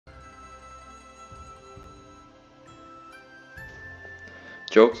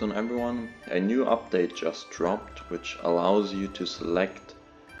Jokes on everyone, a new update just dropped which allows you to select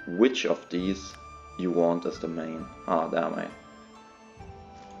which of these you want as the main. Ah, damn it.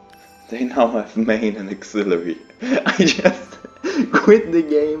 They now have main and auxiliary. I just quit the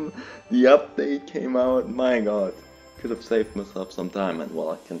game, the update came out, my god. Could have saved myself some time, and well,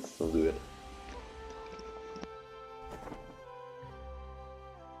 I can still do it.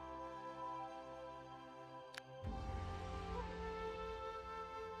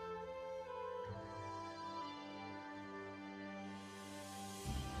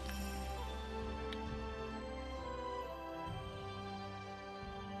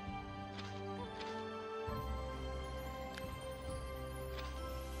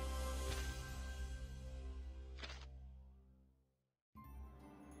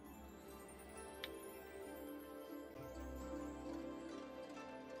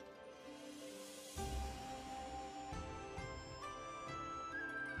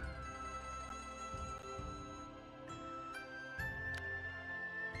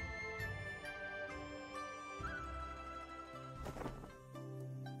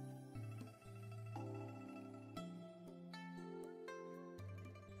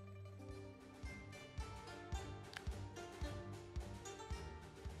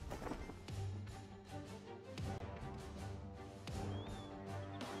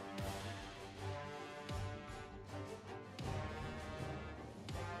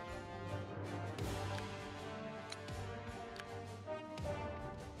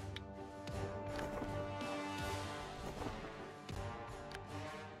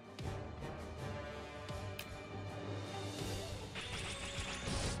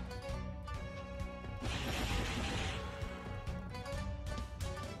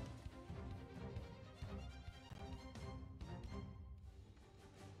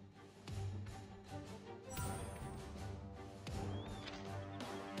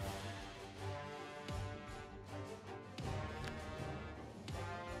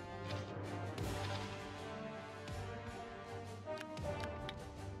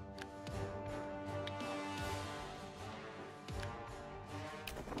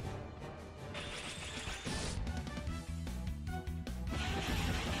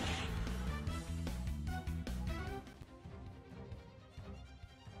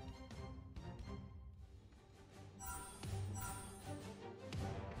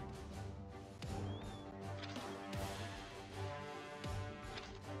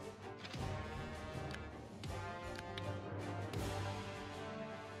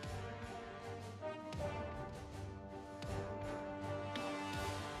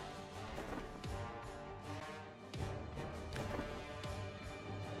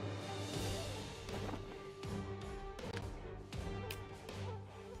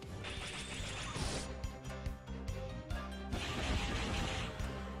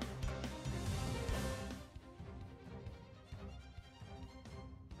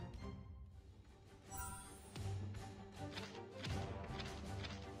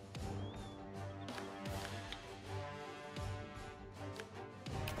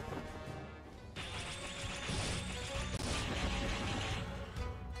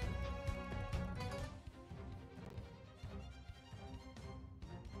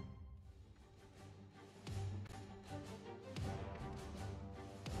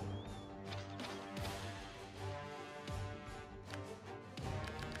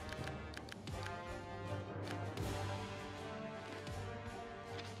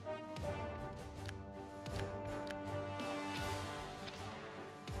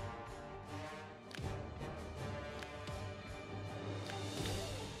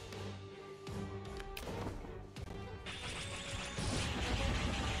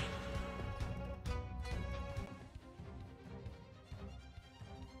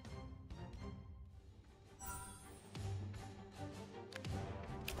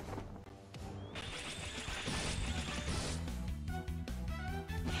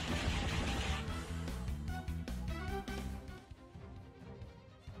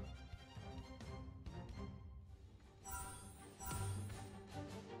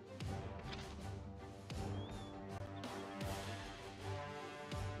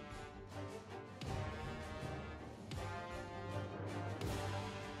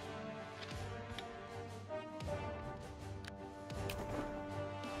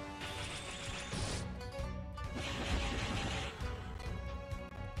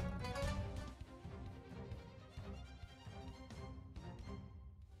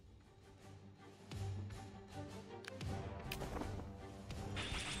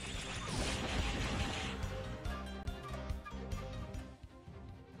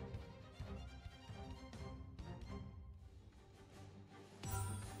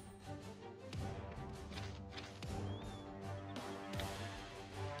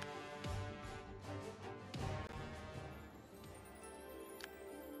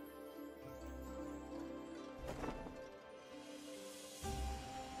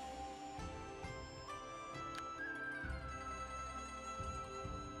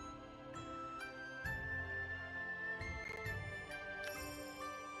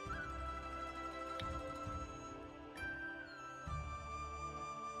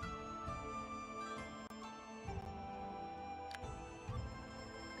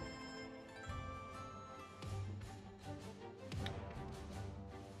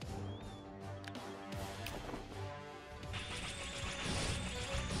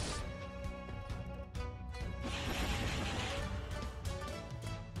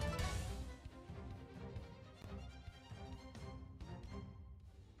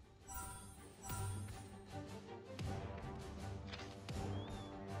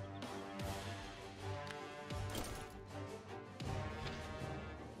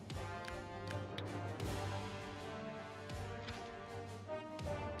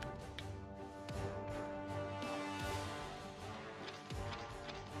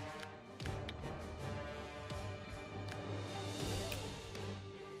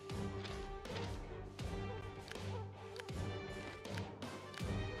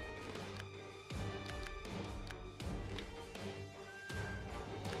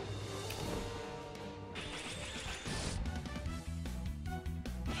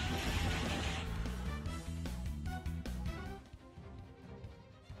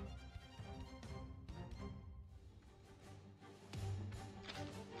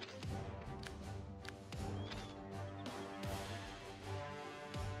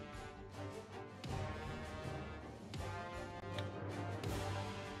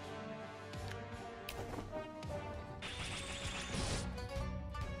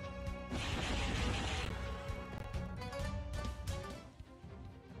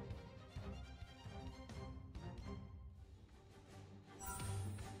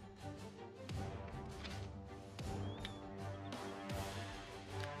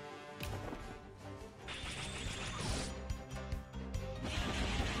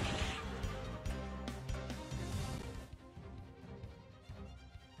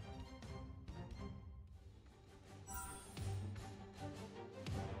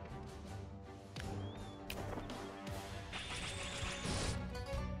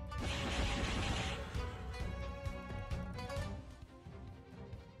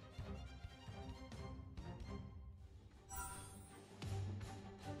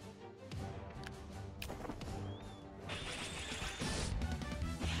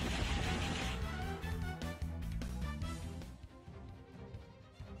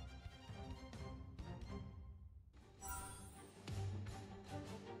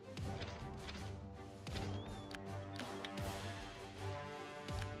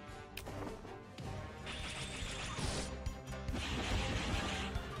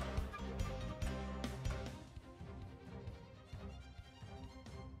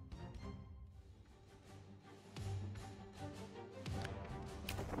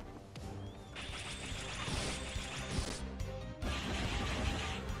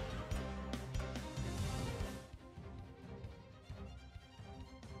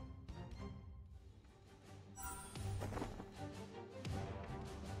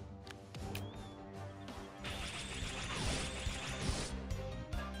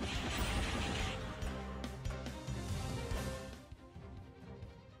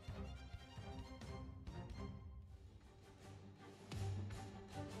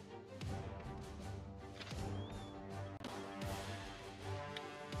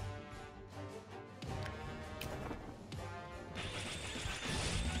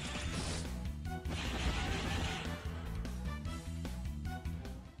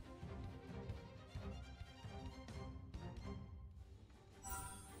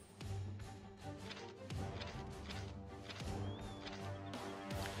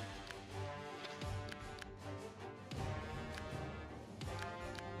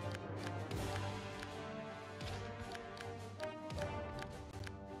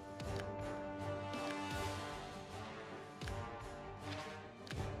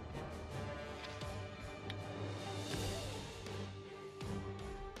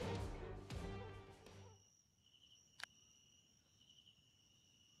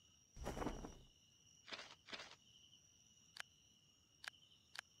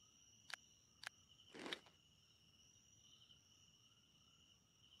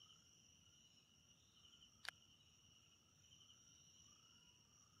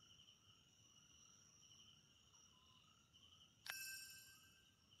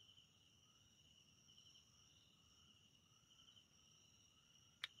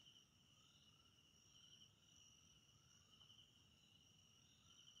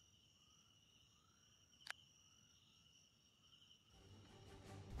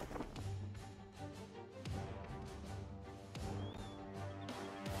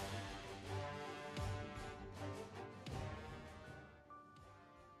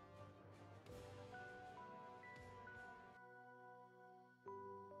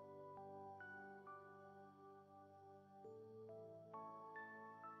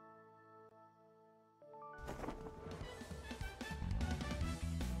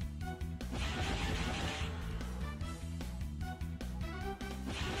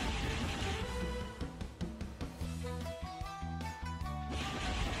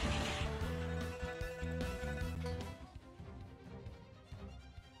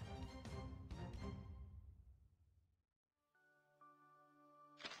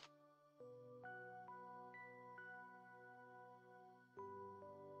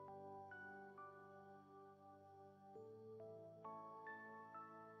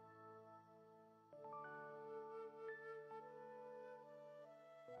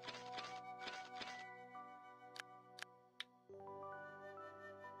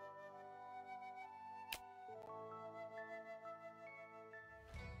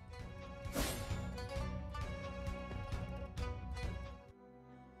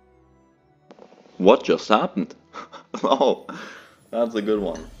 What just happened? Oh, that's a good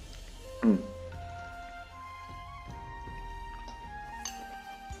one.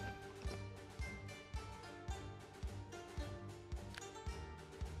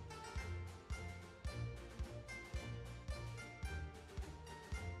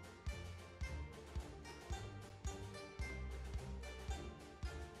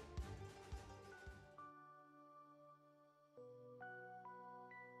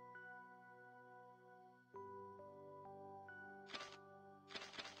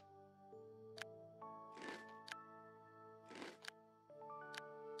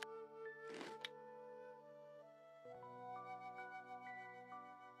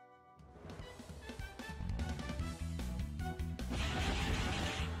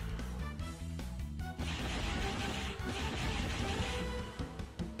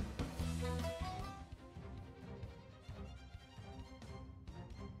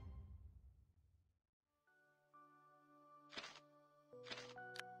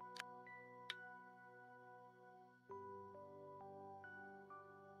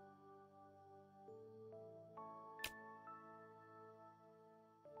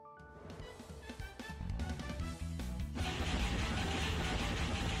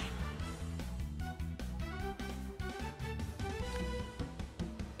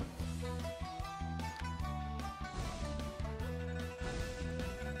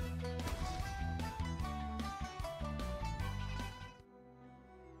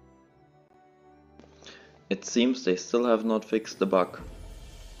 It seems they still have not fixed the bug.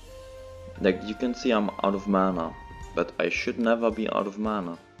 Like you can see, I'm out of mana, but I should never be out of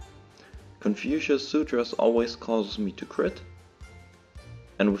mana. Confucius Sutras always causes me to crit,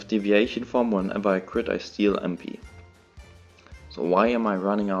 and with deviation form, whenever I crit I steal MP. So why am I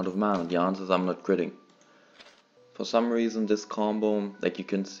running out of mana? The answer is I'm not critting. For some reason this combo, like you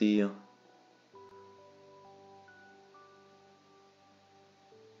can see,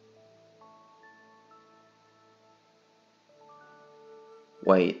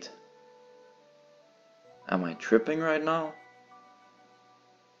 wait, am I tripping right now?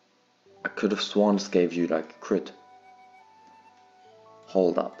 I could have sworn this gave you like a crit.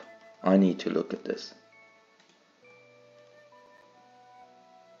 Hold up, I need to look at this.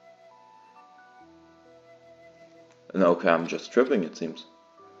 Okay, I'm just tripping it seems.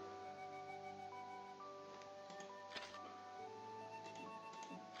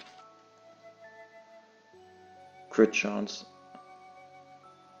 Crit chance.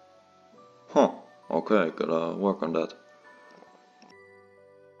 Huh, okay, gotta work on that.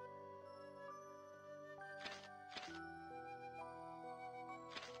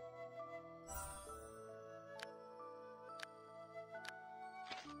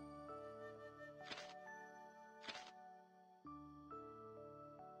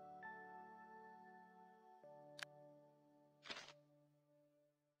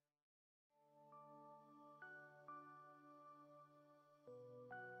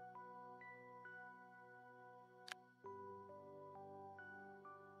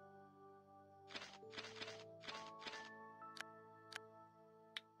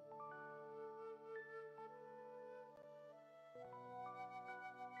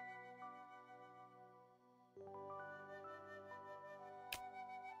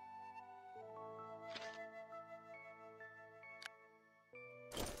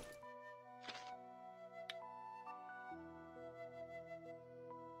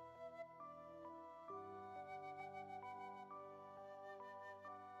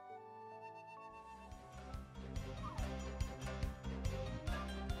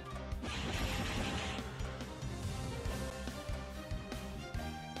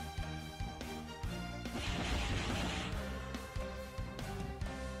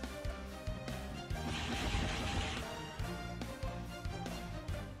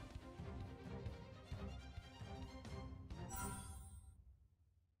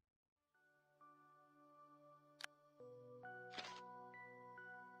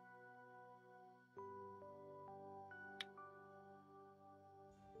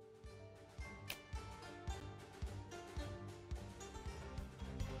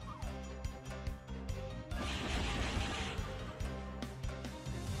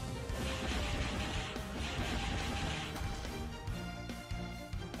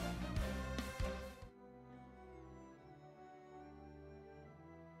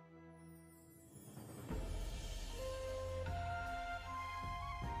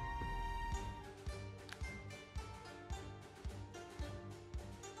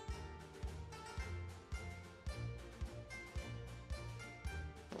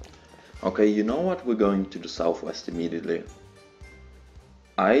 Okay, you know what? We're going to the southwest immediately.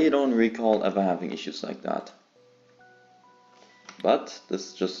 I don't recall ever having issues like that. But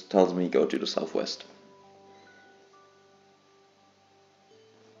this just tells me go to the southwest.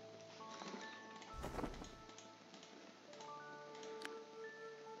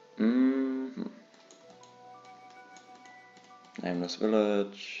 Nameless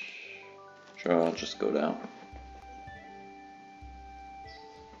village. Sure, I'll just go there.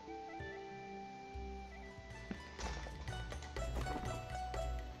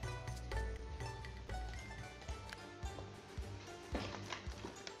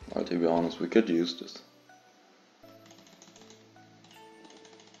 Well, to be honest, we could use this.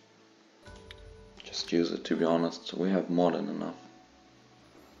 Just use it, to be honest. We have more than enough.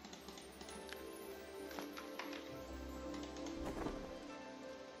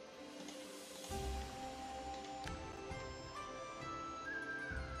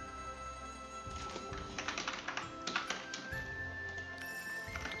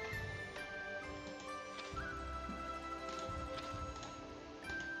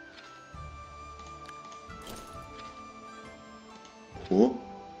 Ooh.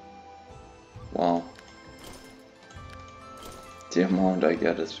 Wow. The amount I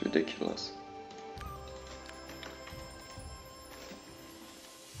get is ridiculous.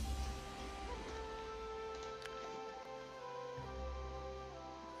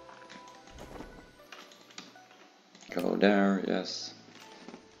 Go there, yes.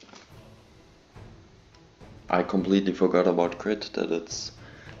 I completely forgot about crit, that it's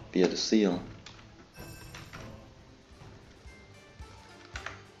via the seal.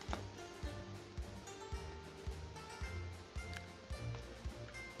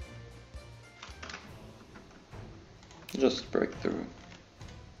 Just break through.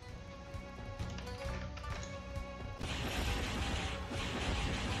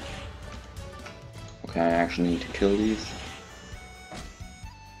 Okay, I actually need to kill these.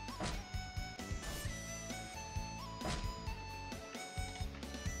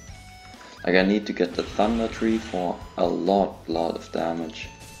 Like, I need to get the Thunder Tree for a lot of damage.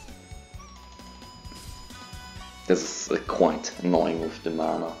 This is quite annoying with the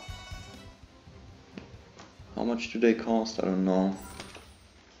mana. How much do they cost? I don't know.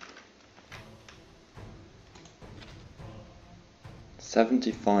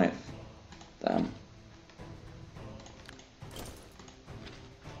 $75. Damn.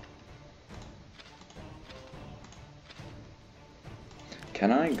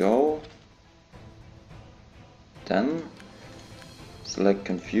 Can I go? Then select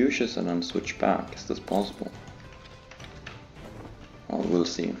Confucius and then switch back. Is this possible? Well, we'll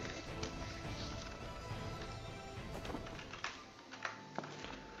see.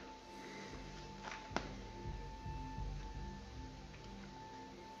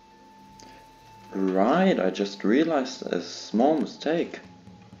 Right, I just realized a small mistake.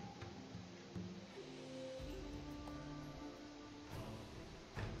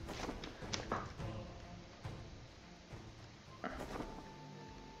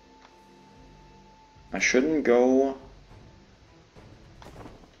 I shouldn't go.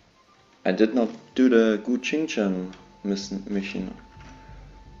 I did not do the Gu Qingchen mission.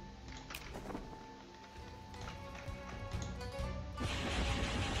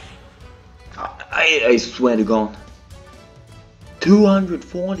 I swear to God.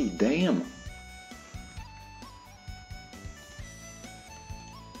 240, damn.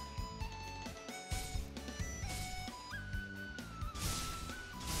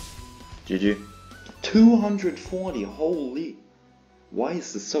 GG. 240, holy. Why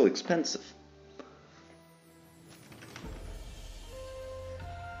is this so expensive?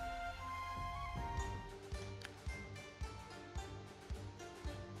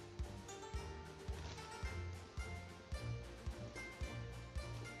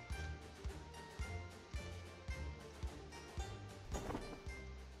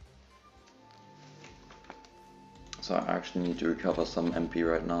 So I actually need to recover some MP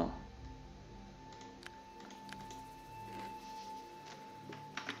right now.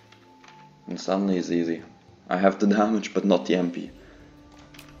 And suddenly it's easy. I have the damage but not the MP.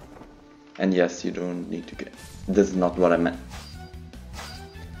 And yes, you don't need to get... This is not what I meant.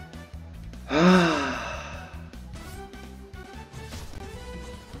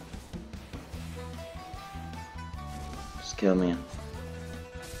 Just kill me.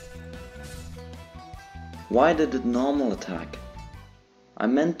 Why did it normal attack? I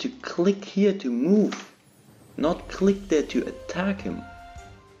meant to click here to move, not click there to attack him.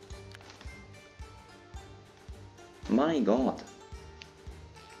 My God.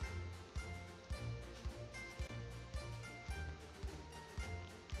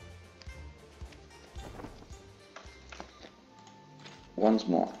 Once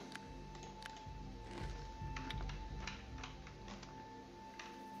more.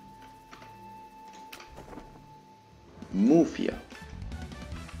 Move here.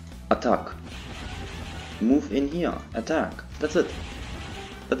 Attack. Move in here. Attack. That's it.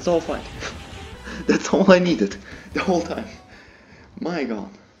 That's the whole fight. That's all I needed the whole time. My god.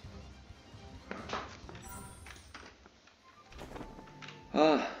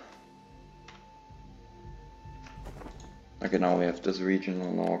 Ah. Okay, now we have this region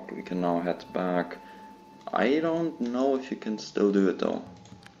unlocked. We can now head back. I don't know if you can still do it though.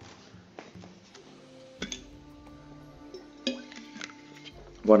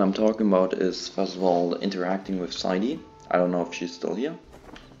 What I'm talking about is, first of all, interacting with Sadie. I don't know if she's still here.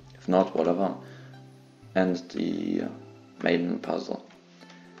 If not, whatever. And the maiden puzzle.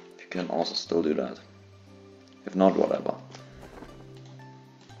 If you can also still do that. If not, whatever.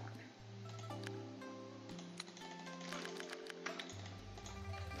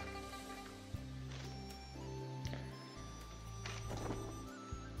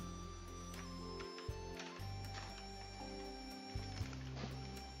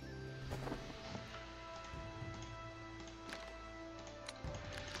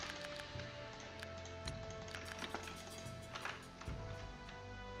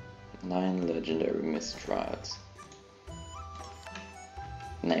 Nine legendary mistrials.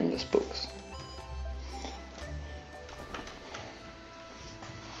 Nameless books.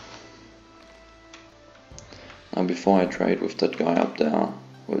 Now before I trade with that guy up there,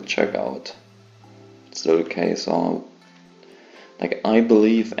 we'll check out. It's still the case, or like I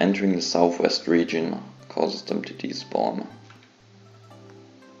believe entering the southwest region causes them to despawn.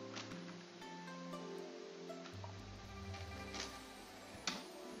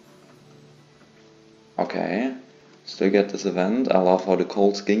 Okay, still get this event. I love how the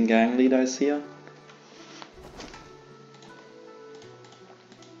Cold Skin Gang leader is here.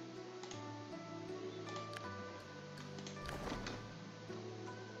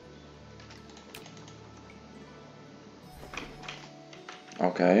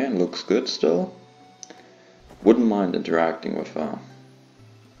 Okay, looks good still. Wouldn't mind interacting with her.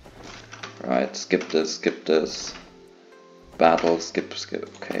 Right, skip this. Battle, skip.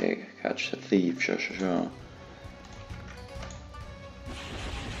 Okay, catch the thief, sure.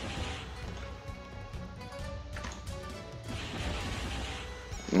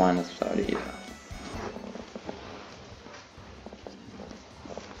 Minus 30, yeah.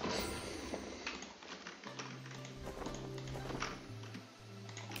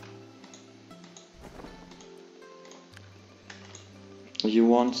 You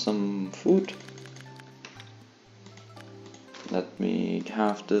want some food? Let me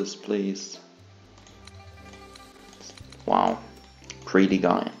have this, please. Wow, greedy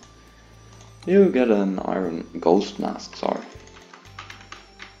guy. You get an iron ghost mask, sorry.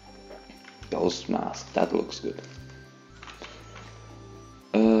 Ghost mask, that looks good.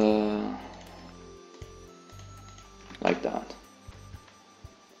 Like that.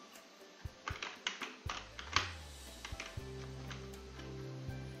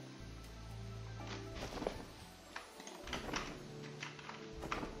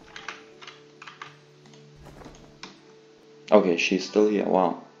 Okay, she's still here,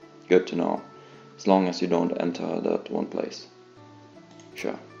 wow, good to know. As long as you don't enter that one place.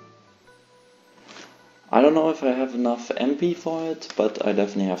 Sure. I don't know if I have enough MP for it, but I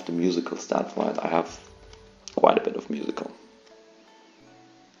definitely have the musical stat for it. I have quite a bit of musical.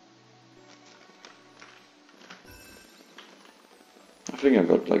 I think I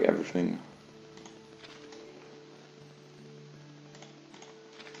got like everything.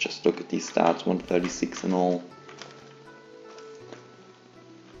 Just look at these stats, 136 and all.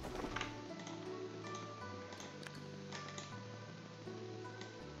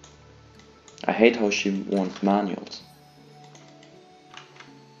 I hate how she wants manuals.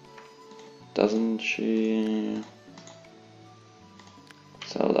 Doesn't she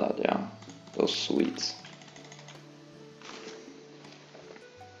sell that? Yeah, those sweets.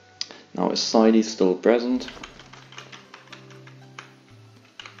 Now is Sadie still present?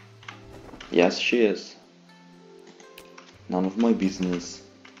 Yes, she is. None of my business.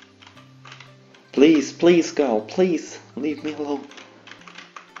 Please, please girl, please, leave me alone.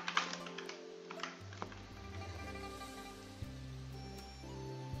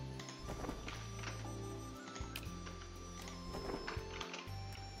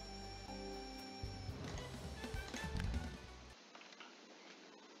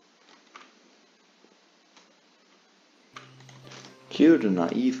 Cute and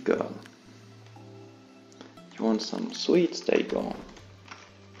naive girl. You want some sweets? There you go.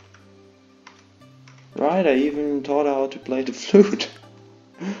 Right, I even taught her how to play the flute.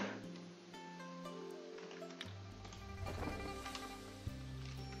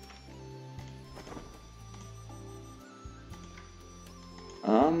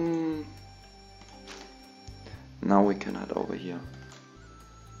 Now we can head over here.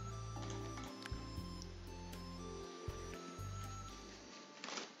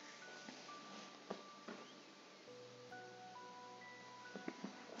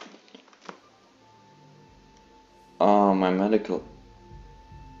 My medical...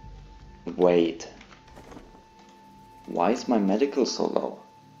 Wait. Why is my medical so low?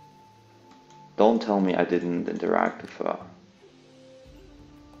 Don't tell me I didn't interact with her.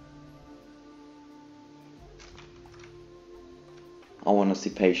 I wanna see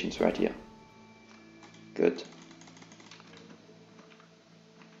patients right here. Good.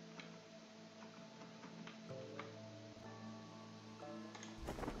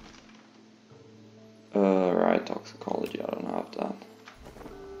 Right, toxicology, I don't have that.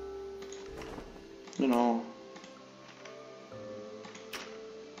 You know.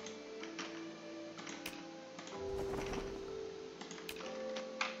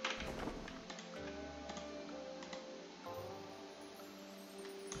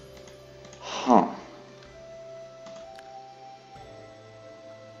 Huh.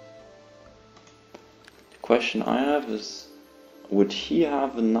 The question I have is, would he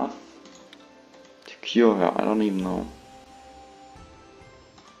have enough to cure her? I don't even know.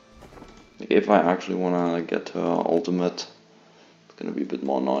 Like, if I actually wanna get her ultimate, it's gonna be a bit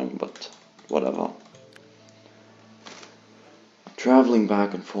more annoying, but whatever. Traveling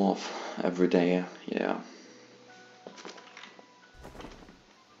back and forth every day, yeah.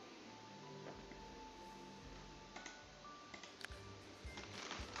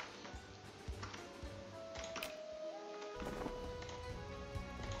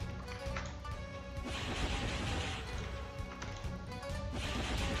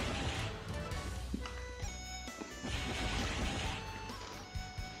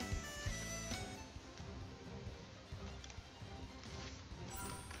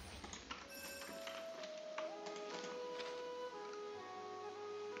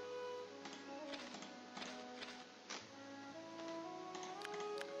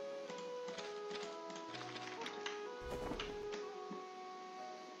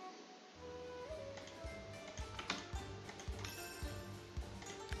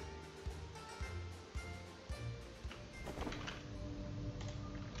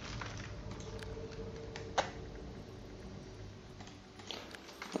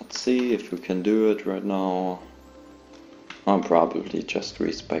 See if we can do it right now. I'm probably just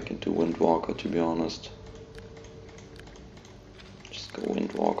respec into Windwalker, to be honest. Just go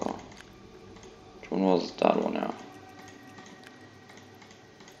Windwalker. Which one was that one now?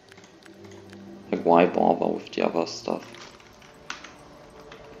 Like, why bother with the other stuff?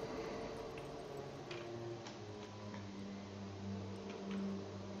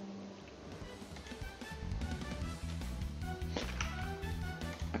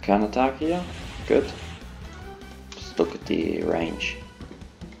 Can attack here, good. Just look at the range.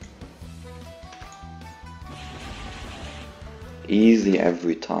 Easy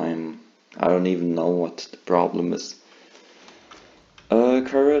every time. I don't even know what the problem is.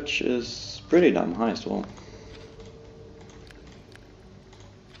 Courage is pretty damn high as well.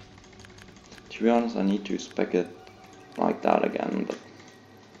 To be honest, I need to spec it like that again, but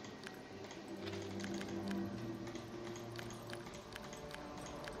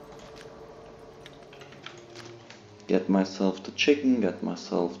get myself the chicken, get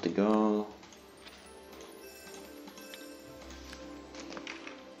myself the girl.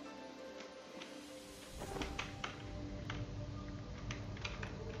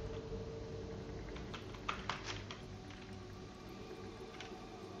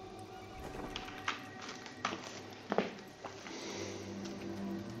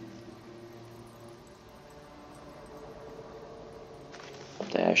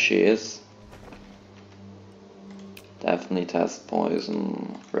 There she is. Definitely test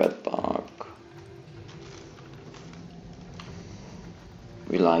poison, red bug.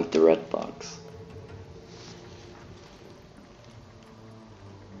 We like the red bugs.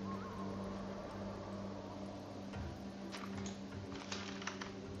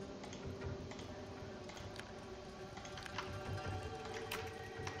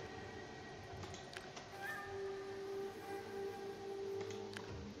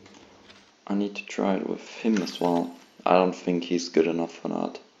 I need to try it with him as well. I don't think he's good enough for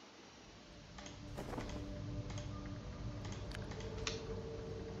that.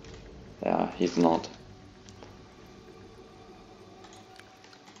 Yeah, he's not.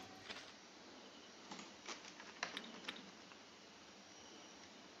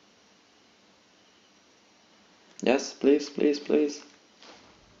 Yes, please, please, please.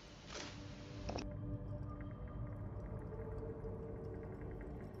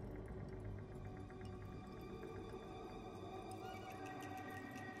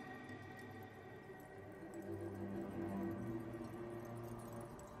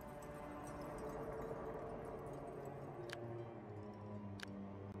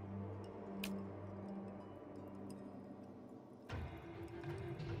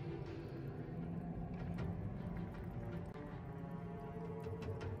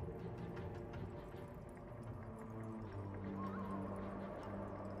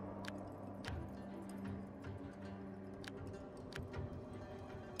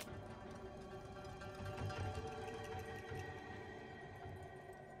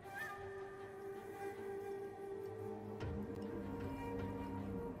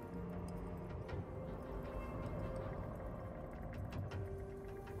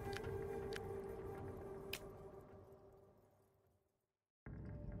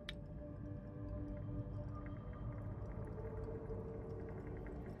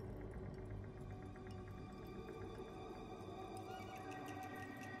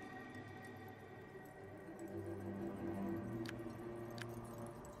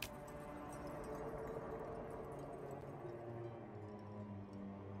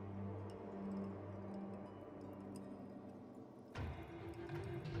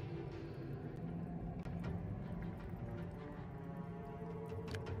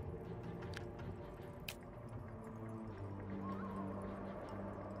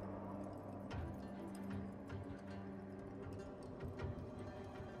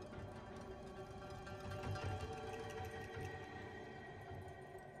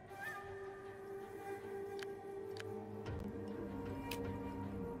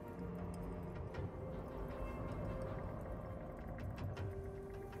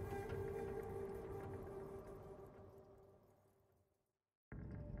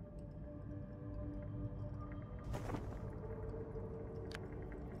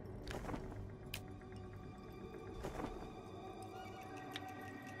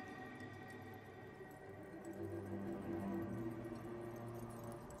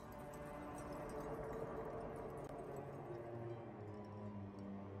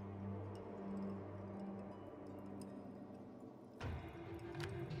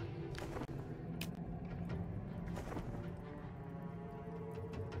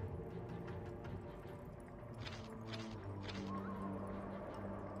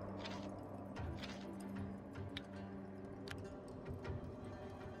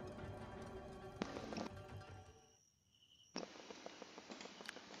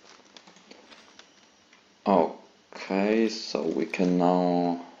 Okay, so we can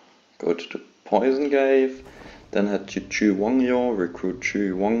now go to the Poison Cave, then head to Chu Wangyo, recruit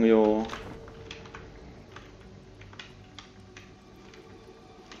Chu Wangyo.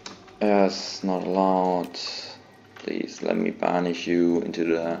 Yes, not allowed. Please let me banish you into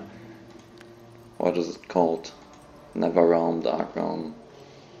the, what is it called? Never Realm, Dark Realm.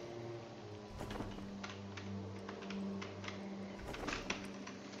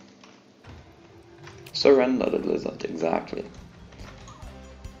 Surrender the lizard, exactly.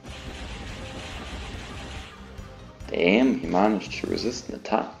 Damn, he managed to resist an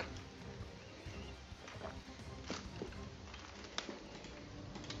attack.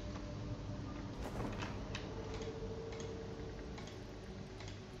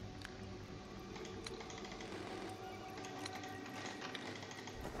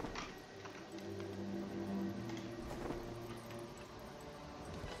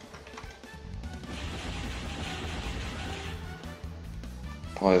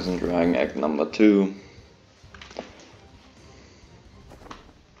 Poison Dragon Egg number 2.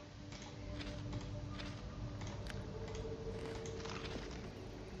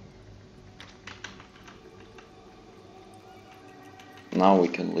 Now we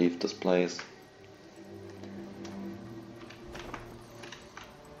can leave this place.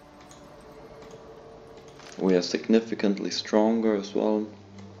 We are significantly stronger as well.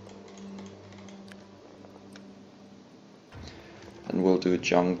 And we'll do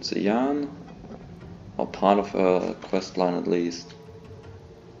Zhang Ziyan, or part of a quest line at least.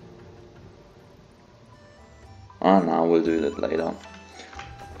 Now we'll do that later.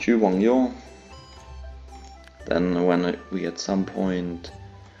 Chu Wangyo. Then when we at some point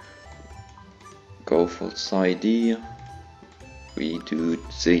go for Saidi, we do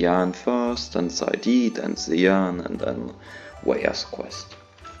Ziyan first, then Saidi, then Ziyan, and then Weiya's quest.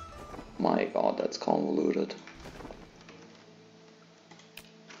 My god, that's convoluted.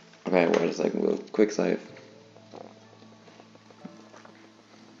 Okay, wait a second, we'll quick save.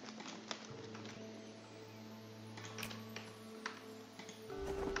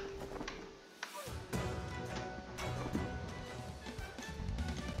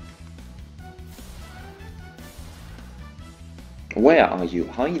 Where are you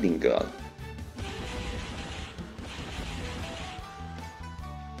hiding, girl?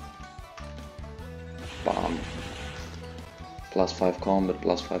 Bam. +5 combat,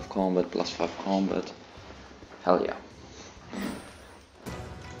 +5 combat, +5 combat. Hell yeah.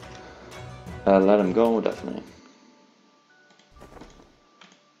 Let him go, definitely.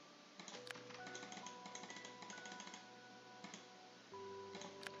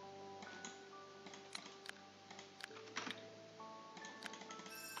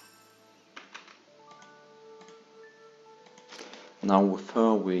 Now with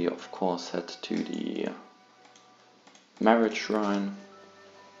her we of course head to the marriage shrine.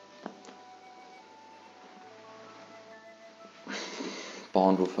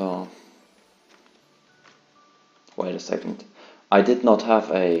 Bond with her. Wait a second. I did not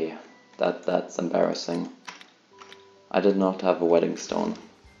have a... That's embarrassing. I did not have a wedding stone.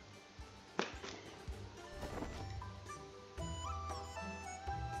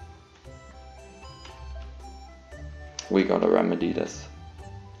 We gotta remedy this.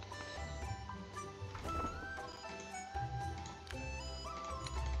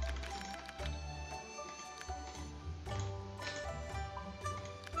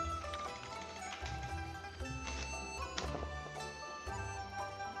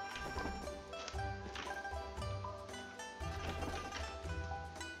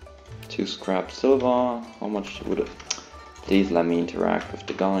 Two scrap silver. How much would it... Please let me interact with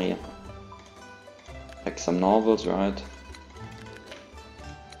the guy. Like some novels, right?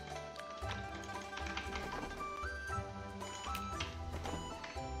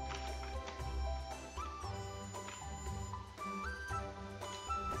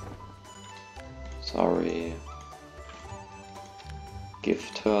 Sorry.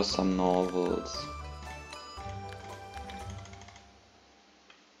 Gift her some novels.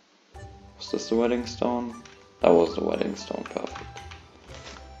 Was this the wedding stone? That was the wedding stone, perfect.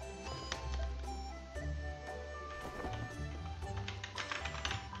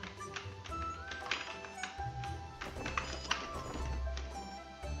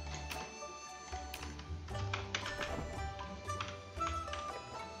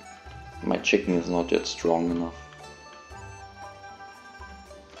 My chicken is not yet strong enough.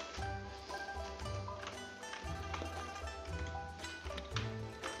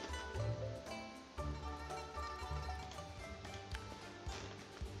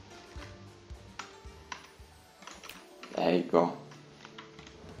 There you go.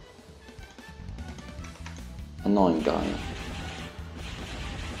 Annoying guy.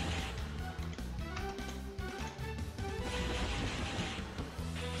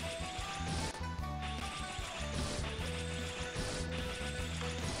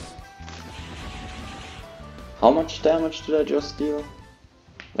 How much damage did I just deal?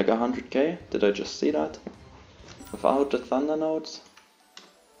 Like 100k? Did I just see that? Without the thunder notes?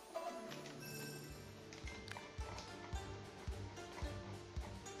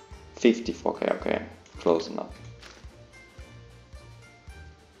 $54k, okay. Close enough.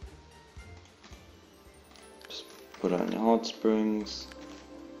 Just put on your hot springs.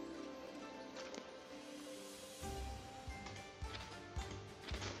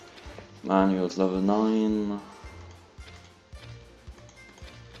 Manual's level 9.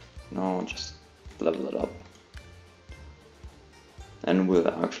 No, just level it up. And we'll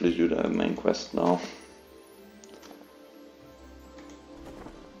actually do the main quest now.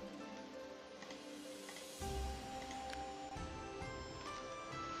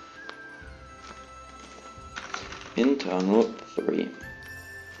 Internal 3.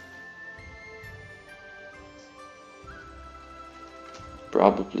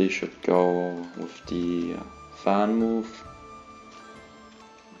 Probably should go with the fan move.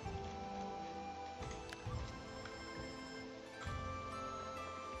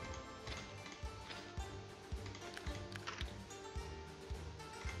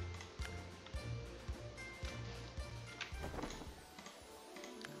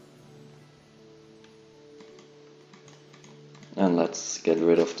 And let's get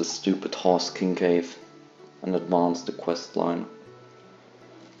rid of the stupid Horse King Cave and advance the quest line.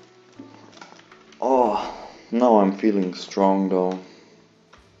 Oh, now I'm feeling strong though.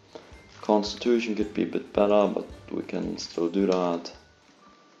 Constitution could be a bit better, but we can still do that.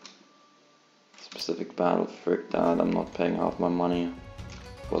 Specific battle, frick that, I'm not paying half my money.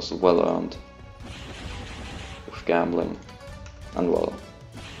 It was well earned. With gambling and well,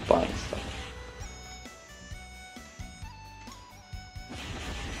 buying stuff.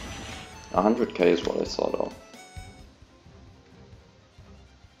 $100k is what I saw though.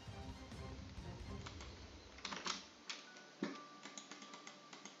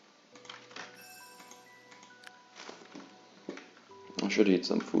 should eat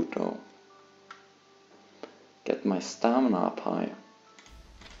some food though. Get my stamina up high.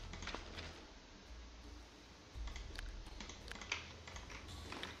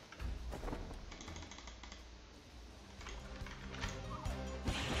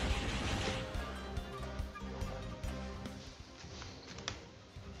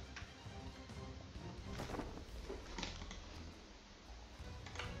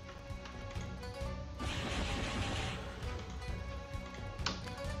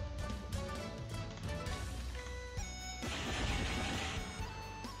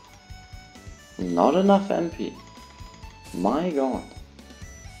 Not enough MP. My god.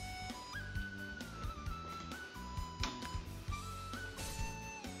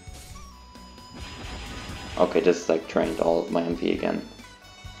 Okay, this like drained all of my MP again.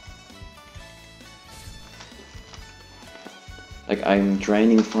 Like I'm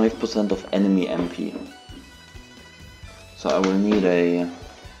draining 5% of enemy MP. So I will need a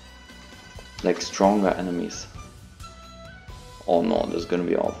like stronger enemies. Oh no, this is gonna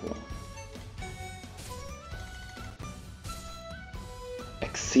be awful.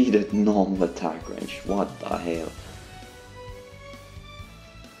 Exceeded normal attack range. What the hell?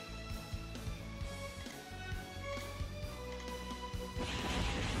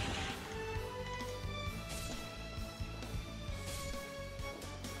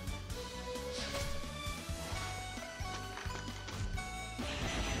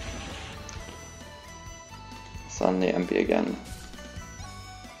 Suddenly MP again.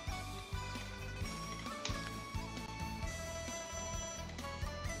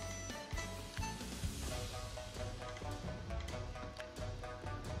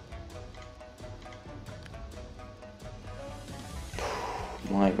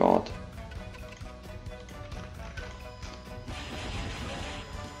 My god.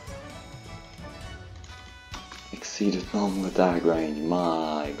 Exceeded normal attack range.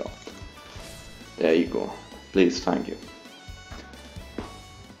 My god. There you go. Please, thank you.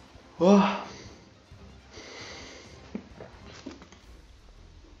 Oh.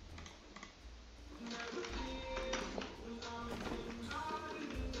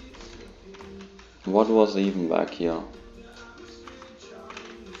 What was even back here?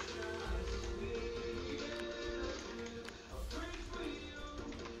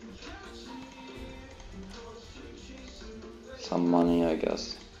 Some money, I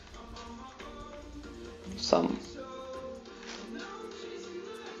guess. Some.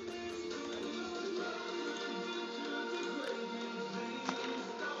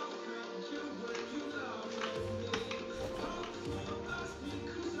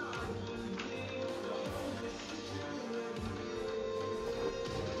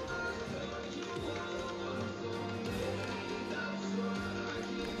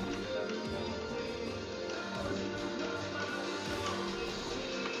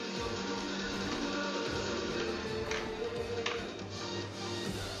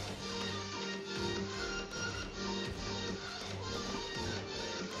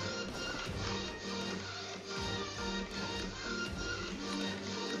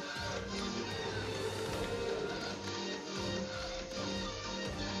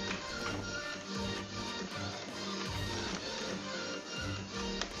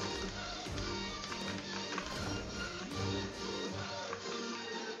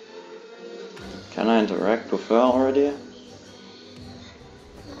 Can I interact with her already?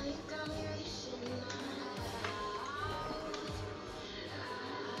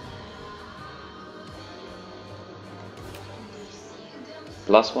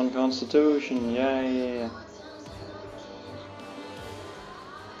 +1 constitution, yay!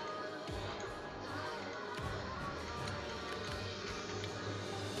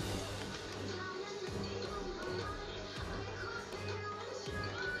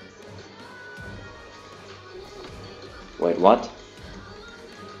 Wait, what?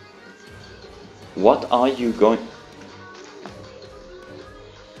 What are you going...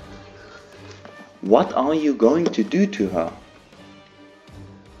 What are you going to do to her?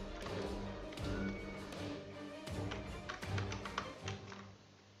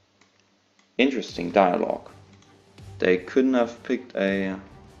 Interesting dialogue. They couldn't have picked a...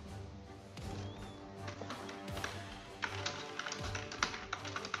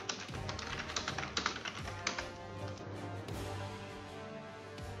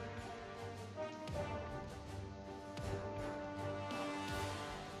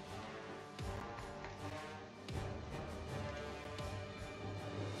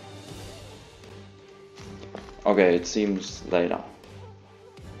 Okay, it seems later.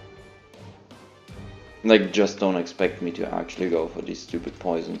 Like, just don't expect me to actually go for these stupid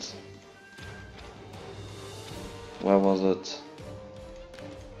poisons. Where was it?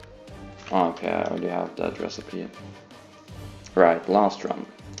 Okay, I already have that recipe. Right, last run.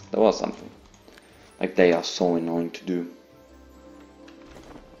 There was something. Like, they are so annoying to do.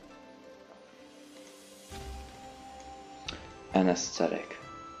 Anesthetic.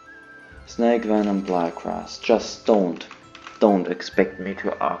 Snake venom, black grass. Just don't expect me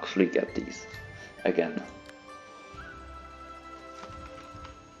to actually get these again.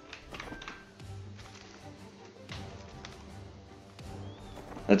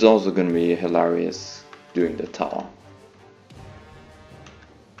 It's also gonna be hilarious doing the tower.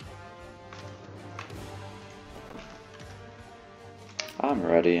 I'm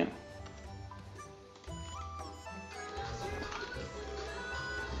ready.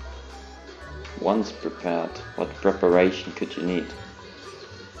 Once prepared, what preparation could you need?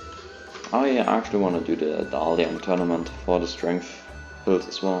 I actually want to do the Dalian tournament for the strength build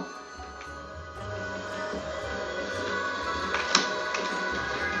as well.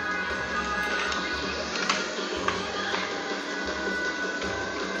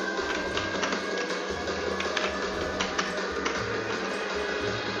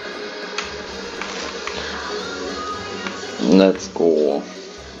 Let's go.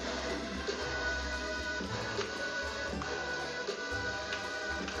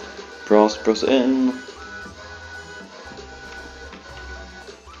 Prosperous in.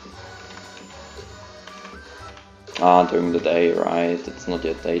 During the day, right? It's not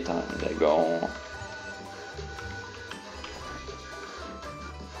yet daytime. They go.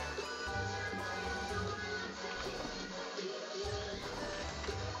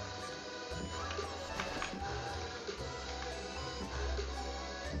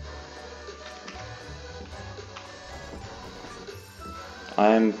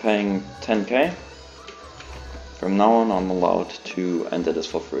 I'm paying 10k. From now on, I'm allowed to enter this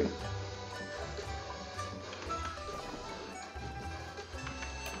for free.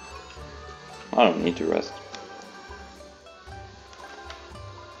 I don't need to rest.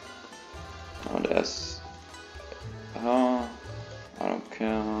 Oh, there's... I don't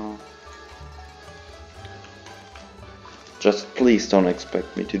care. Just please don't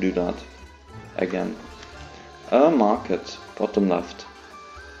expect me to do that again. Market, bottom left.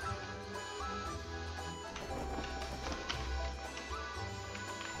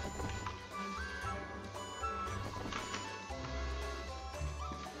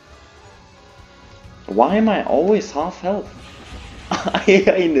 Why am I always half health?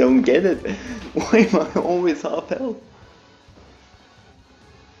 I don't get it. Why am I always half health?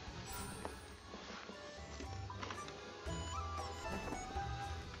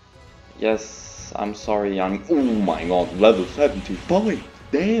 Yes, I'm sorry, Yanni. Oh my god, level 75.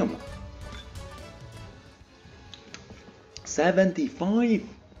 Damn. 75.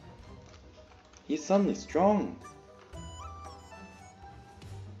 He's suddenly strong.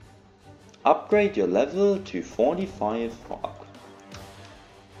 Upgrade your level to 45. Fuck.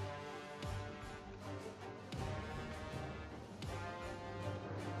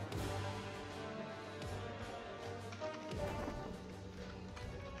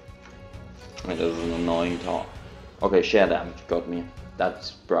 It is an annoying talk. Okay, share damage got me. That's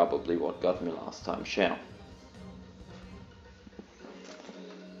probably what got me last time. Share.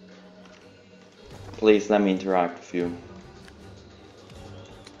 Please let me interact with you.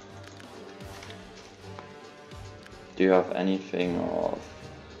 Do you have anything of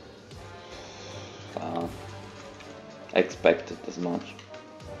expected as much?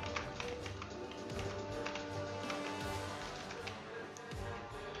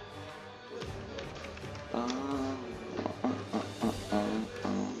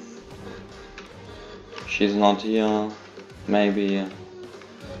 She's not here. Maybe.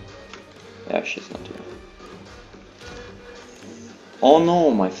 Yeah, she's not here. Oh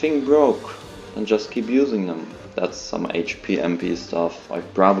no, my thing broke. And just keep using them. That's some HP MP stuff. I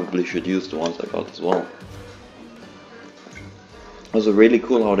probably should use the ones I got as well. It was really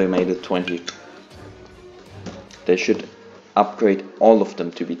cool how they made it 20. They should upgrade all of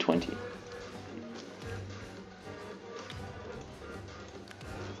them to be 20.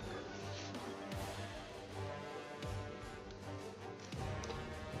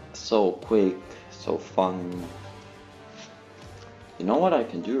 So quick, so fun. You know what I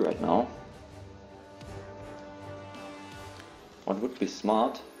can do right now? What would be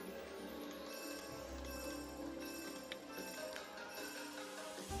smart?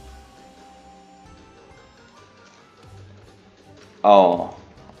 Oh,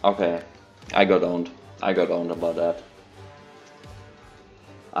 okay. I got owned. I got owned about that.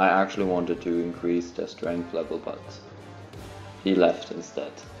 I actually wanted to increase their strength level, but he left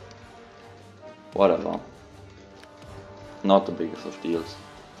instead. Whatever. Not the biggest of deals.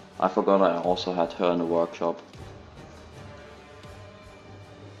 I forgot I also had her in the workshop.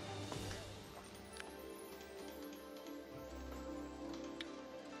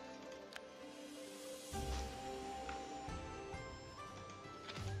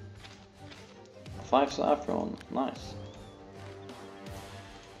 Five saffron, nice.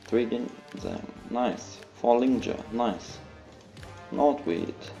 3 ginseng, nice. 4 linger, nice.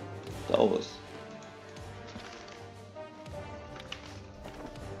 Nordweed, those.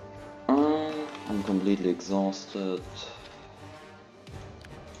 I'm completely exhausted.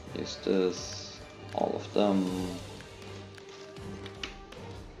 Use this, all of them.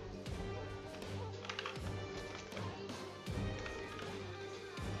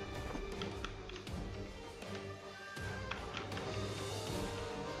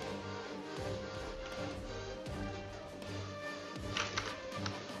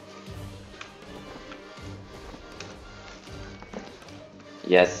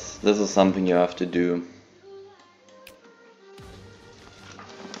 Yes, this is something you have to do.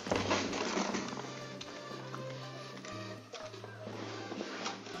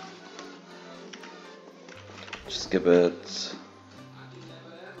 Skip it.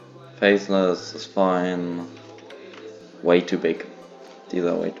 Faceless is fine. Way too big. These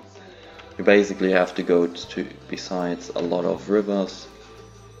are way too. You basically have to go to besides a lot of rivers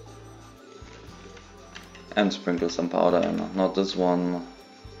and sprinkle some powder in. Not this one.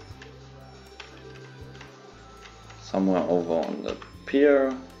 Somewhere over on the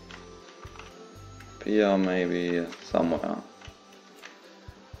pier. Pier maybe somewhere.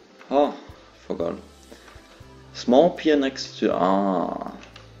 Oh, forgot. Small pier next to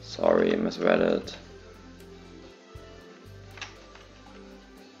sorry, misread it.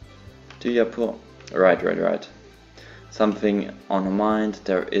 To Yapur. Right. Something on mind.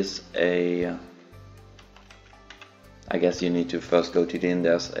 There is a. I guess you need to first go to the inn.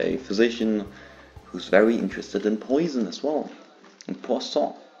 There's a physician who's very interested in poison as well. And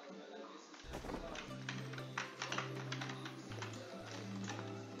poisson.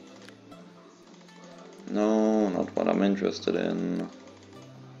 No, not what I'm interested in.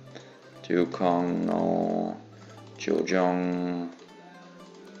 Kong, no. Jiuzhong.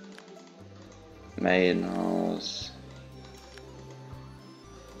 Maiden House.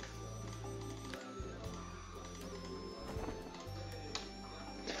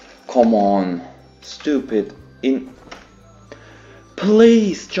 Come on, stupid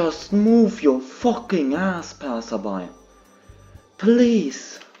Please just move your fucking ass, passerby.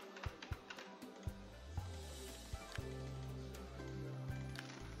 Please.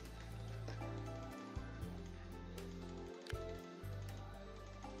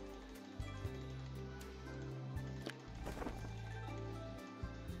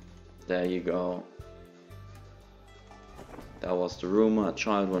 There you go. That was the rumor, a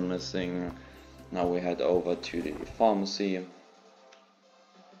child went missing. Now we head over to the pharmacy.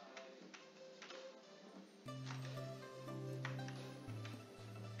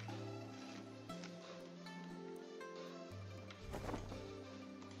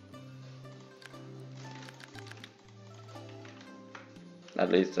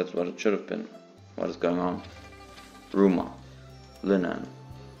 At least that's what it should have been. What is going on? Rumor. Linen.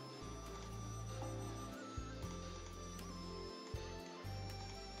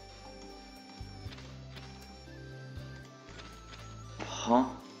 Huh?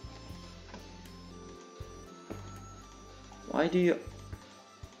 Why do you...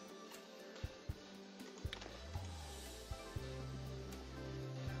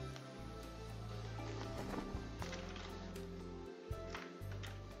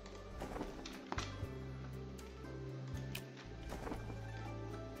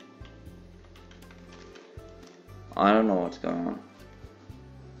 I don't know what's going on.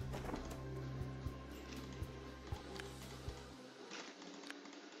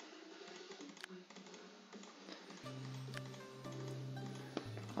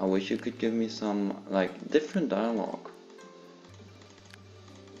 I wish you could give me some, like, different dialogue.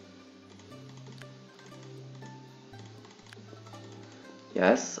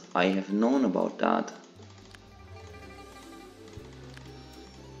 Yes, I have known about that.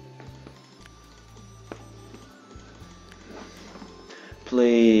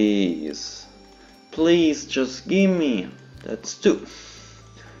 Please. Please just give me that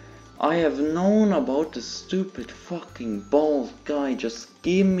I have known about this stupid fucking bald guy. Just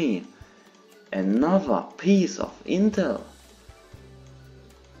give me another piece of intel.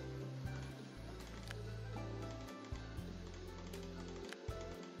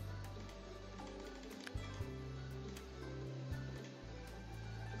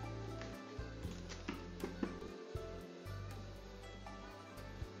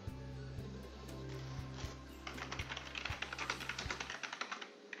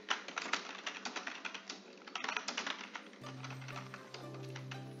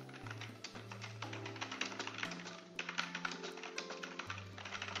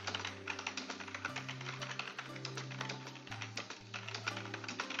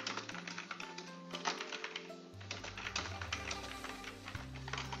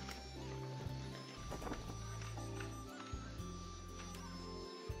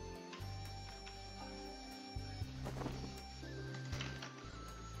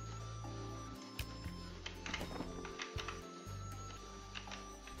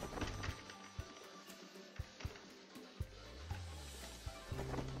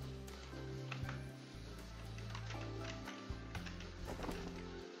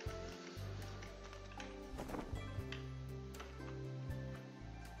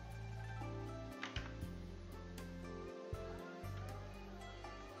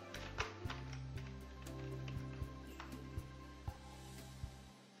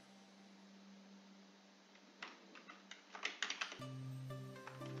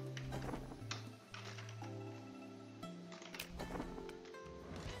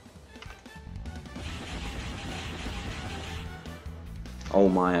 Oh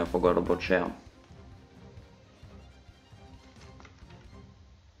my, I forgot about share.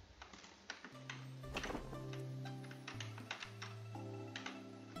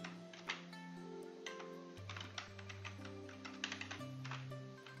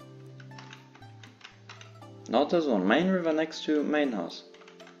 Not this one, main river next to main house.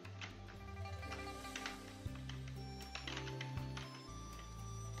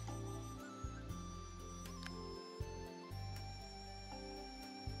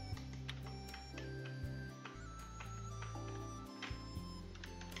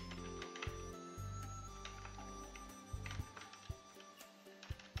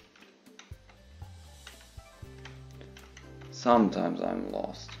 Sometimes I'm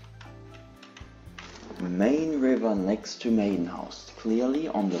lost. Main river next to main house, clearly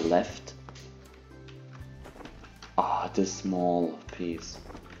on the left. Ah, this small piece.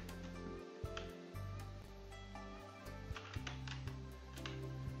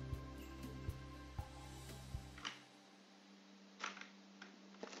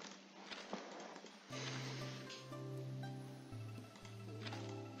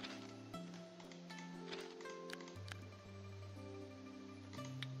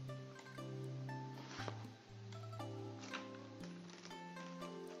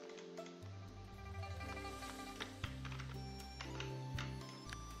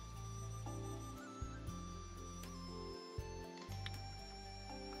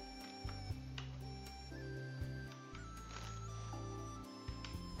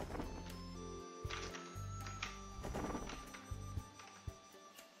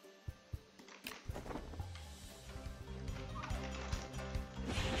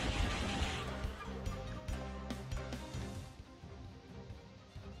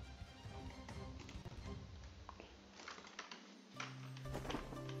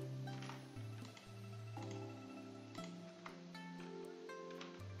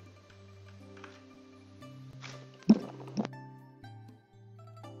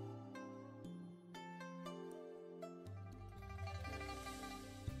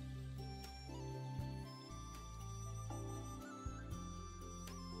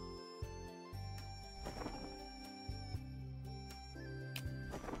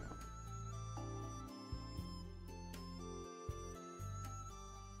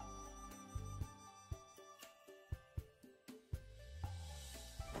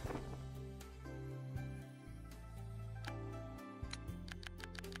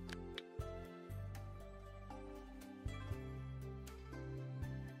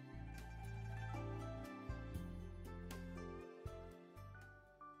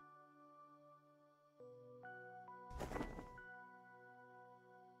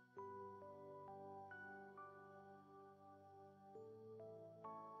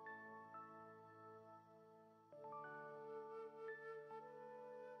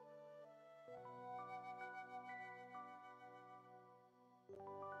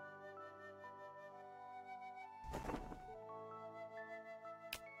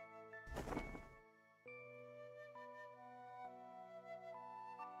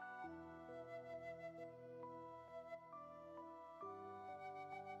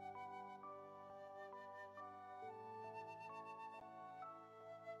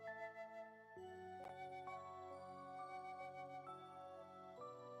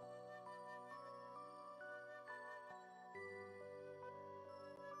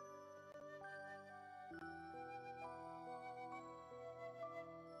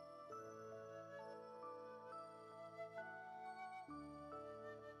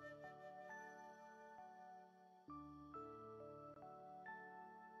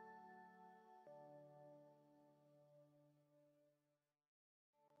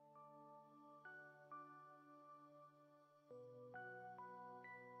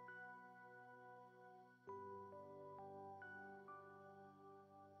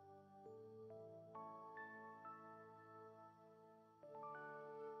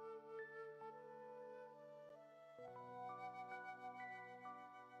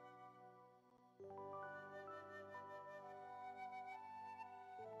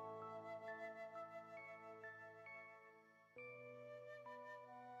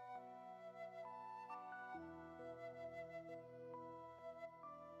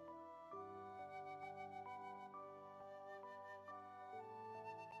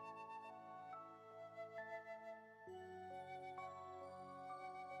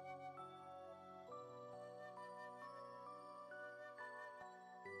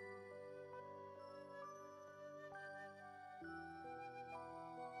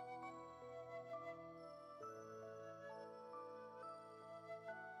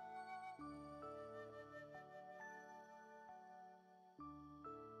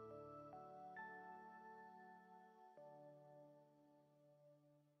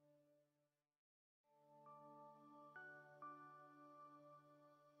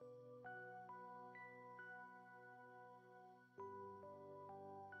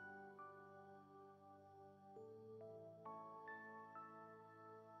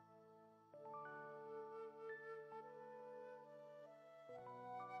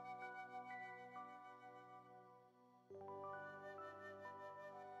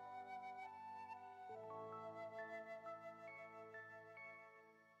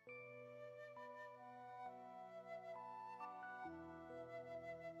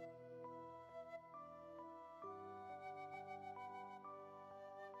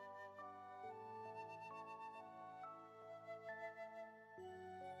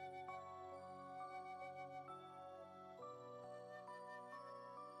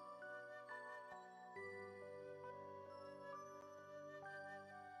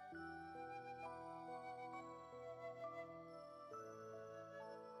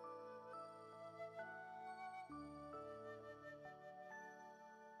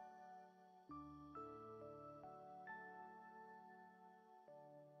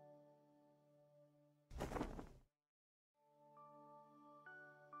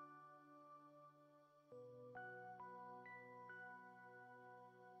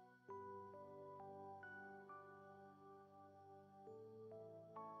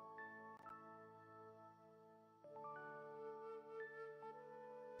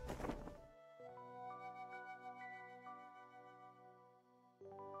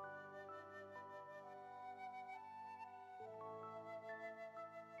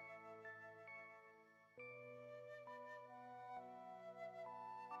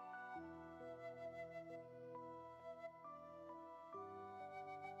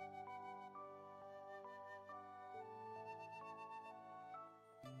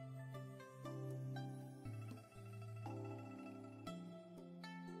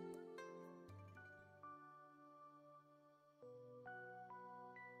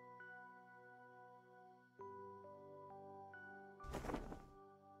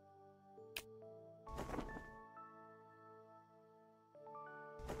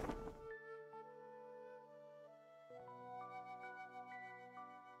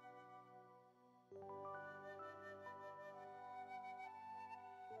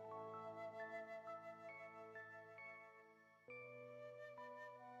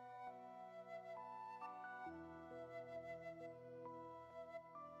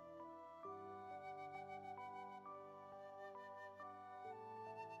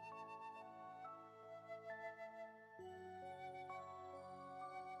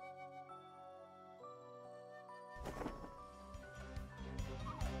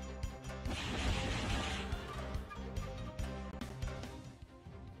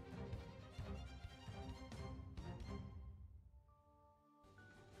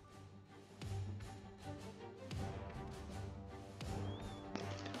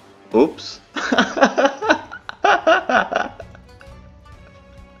 Oops.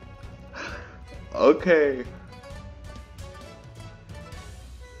 Okay.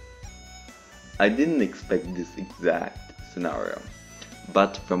 I didn't expect this exact scenario,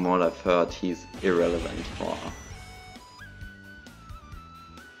 but from what I've heard, he's irrelevant for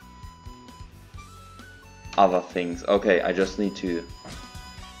other things. Okay, I just need to...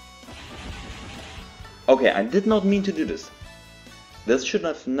 Okay, I did not mean to do this. This should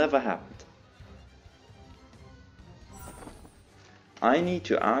have never happened. I need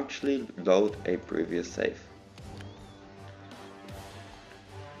to actually load a previous save.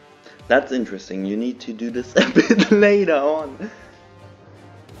 That's interesting, you need to do this a bit later on.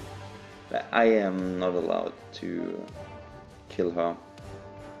 I am not allowed to kill her.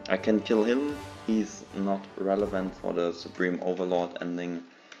 I can kill him, he's not relevant for the Supreme Overlord ending.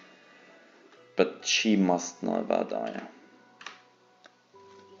 But she must never die.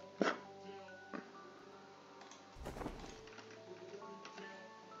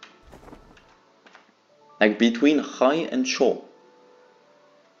 Like between high and show.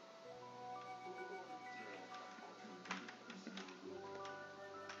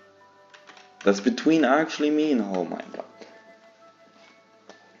 That's between actually me and oh my god.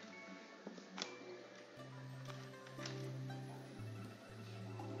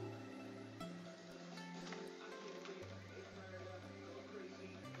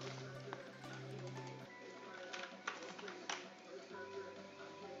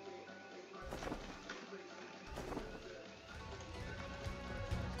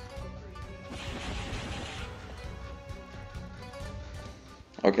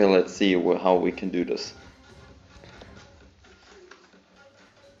 Okay, let's see how we can do this.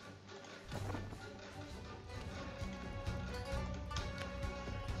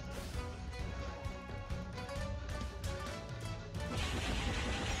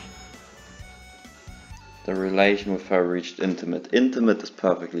 The relation with her reached intimate. Intimate is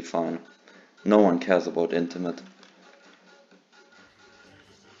perfectly fine. No one cares about intimate.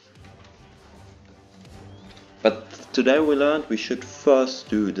 But today we learned we should first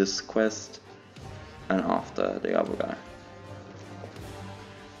do this quest and after the other guy.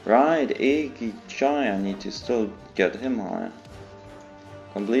 Right, Egi Chai, I need to still get him high.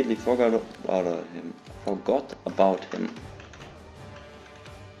 Completely forgot about him.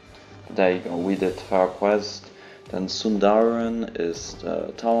 There you go, we did her quest. Then Sundaran is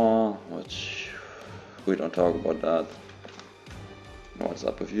the tower, which we don't talk about that. What's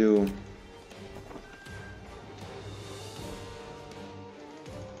up with you?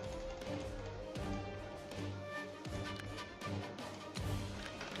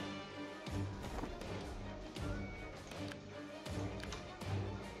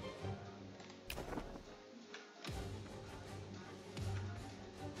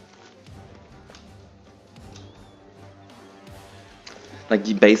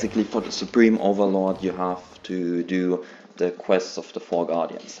 Like basically for the Supreme Overlord you have to do the quests of the four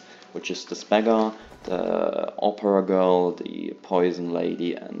guardians, which is the Spagger, the Opera Girl, the Poison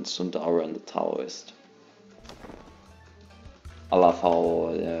Lady and Sundara and the Taoist. I love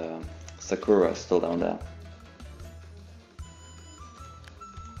how Sakura is still down there.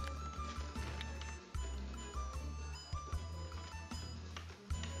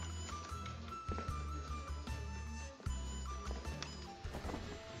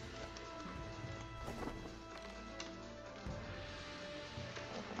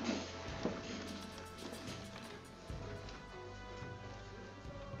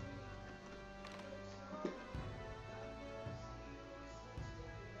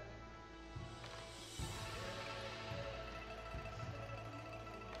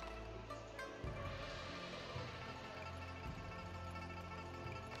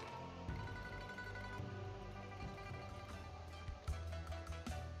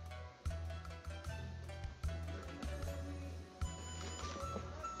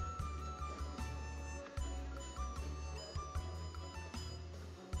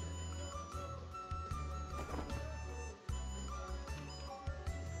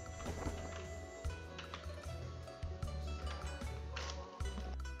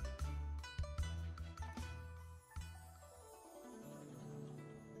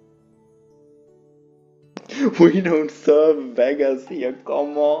 We don't serve beggars here,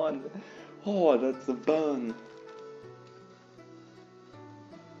 come on! Oh, that's a burn!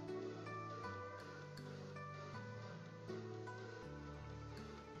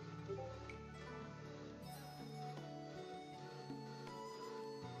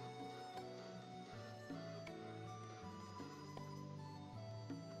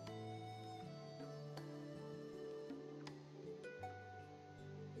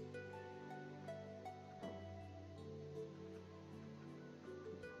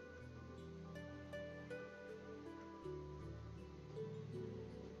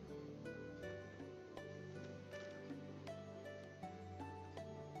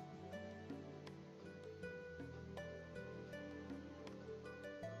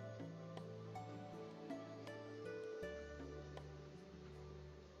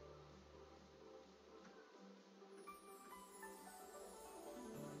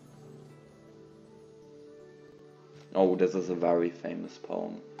 Oh, this is a very famous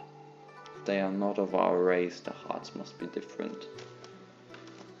poem. If they are not of our race, their hearts must be different.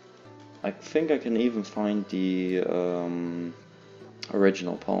 I think I can even find the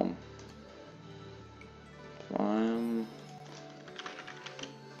original poem.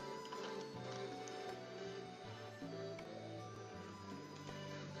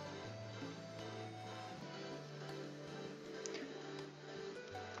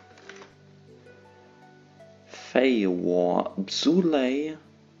 Fei War Bzulei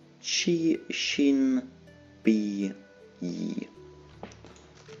Chi Shin Bi Yi.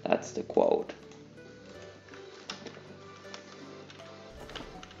 That's the quote.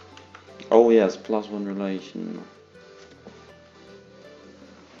 Oh yes, +1 relation.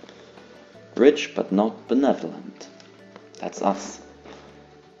 Rich but not benevolent. That's us.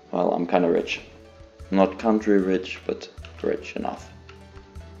 Well, I'm kinda rich. Not country rich, but rich enough.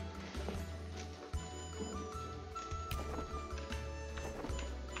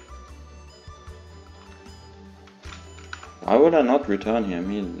 Why would I not return here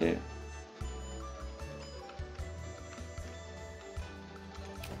immediately?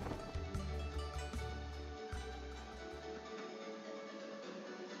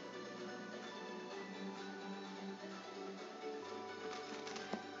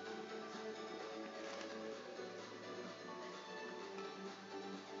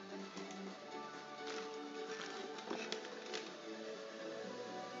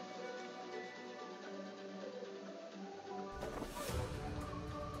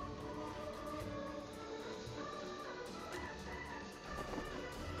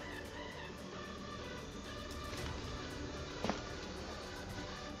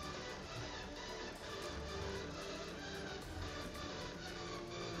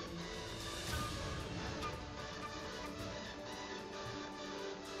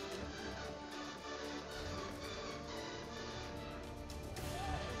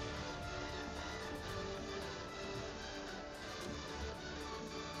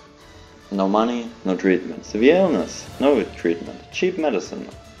 No money, no treatment. Severe illness, no treatment. Cheap medicine,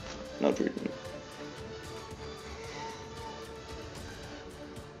 no treatment.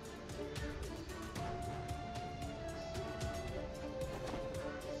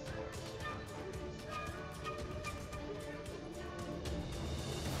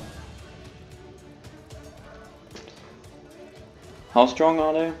 How strong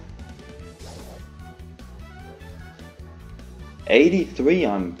are they? 83,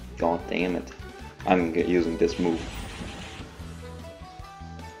 god damn it. I'm using this move.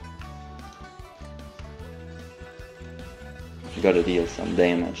 You gotta deal some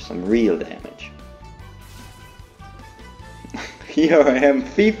damage, some real damage. Here I am,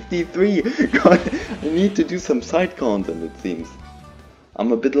 53! God, I need to do some side content, it seems.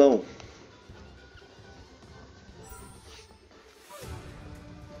 I'm a bit low.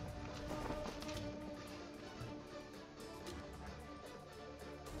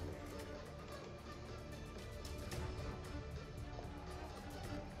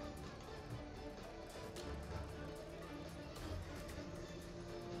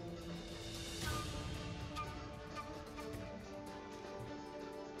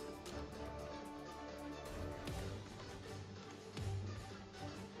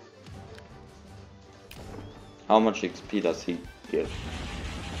 How much XP does he give?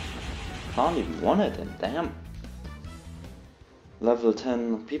 Can't even want it, and damn. Level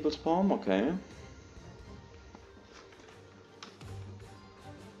 10 people's poem, okay.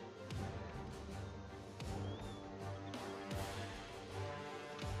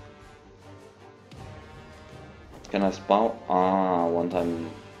 Can I spout? Ah, one time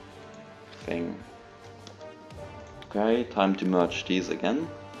thing. Okay, time to merge these again.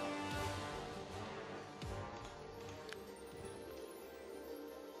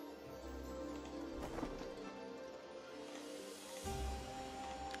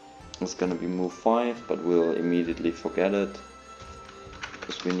 It's gonna be move 5, but we'll immediately forget it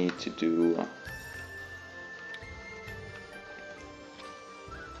because we need to do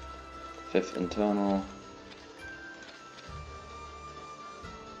 5th internal.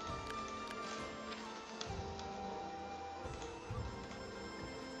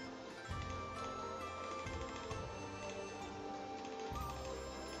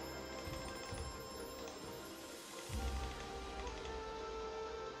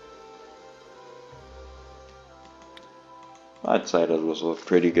 I'd say that was a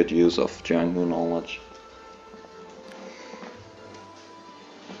pretty good use of Jianghu knowledge.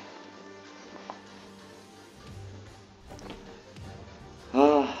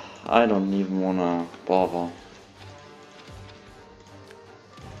 I don't even wanna bother.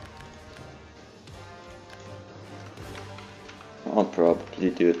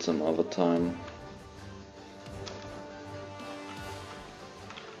 do it some other time.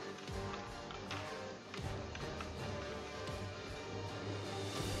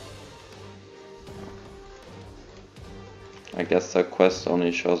 I guess the quest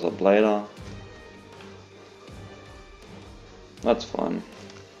only shows up later. That's fine.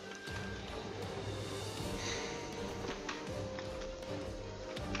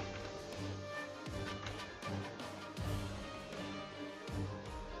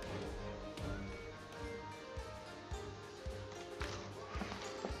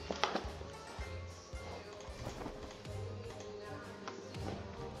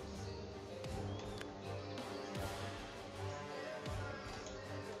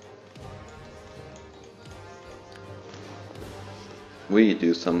 We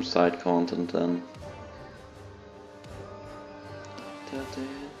do some side content then.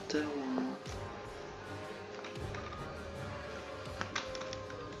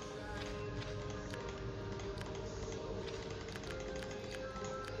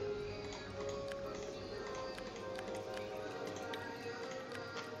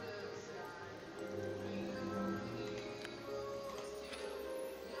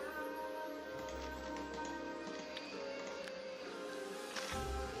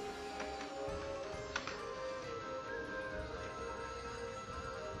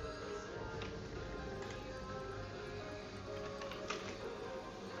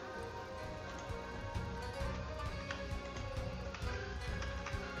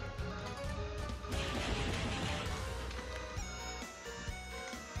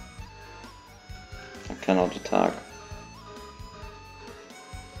 Cannot attack.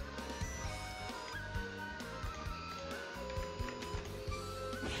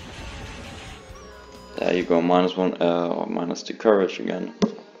 There you go, -1 or -2 courage again.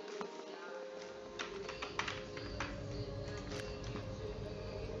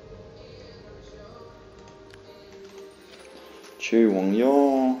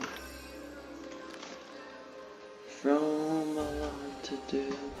 From a lot to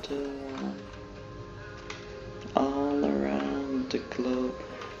do to all around the globe,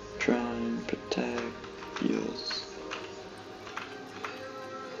 try and protect yours.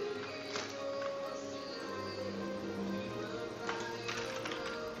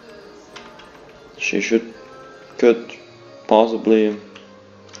 Could possibly.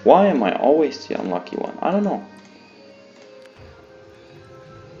 Why am I always the unlucky one? I don't know.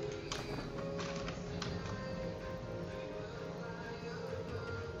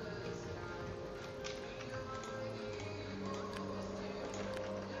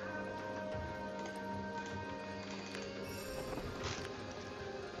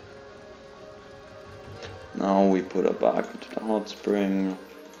 Now we put her back into the hot spring.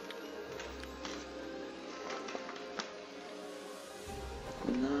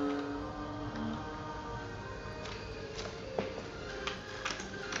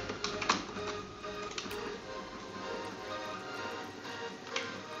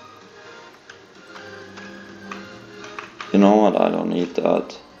 You know what, I don't need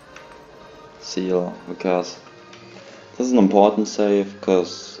that seal, because this is an important save,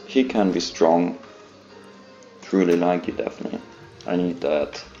 because he can be strong. Truly like you, definitely. I need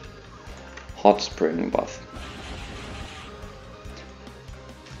that hot spring buff.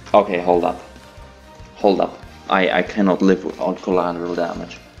 Okay, hold up. Hold up. I cannot live without collateral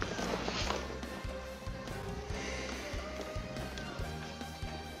damage.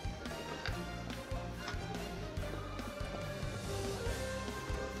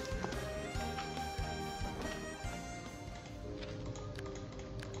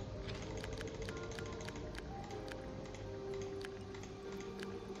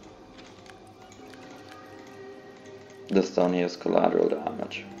 This down here is collateral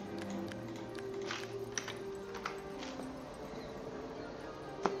damage.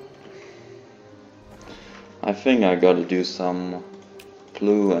 I think I gotta do some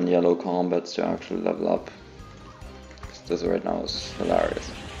blue and yellow combats to actually level up. This right now is hilarious.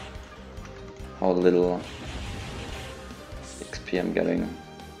 How little XP I'm getting.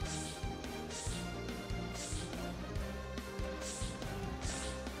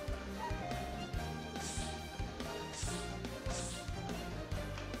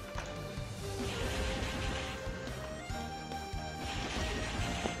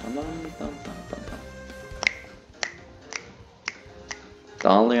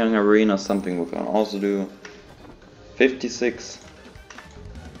 Darling Arena, something we can also do. 56.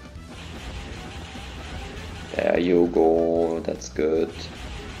 There you go, that's good.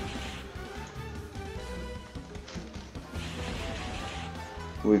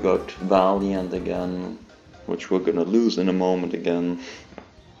 We got Valiant again, which we're gonna lose in a moment again.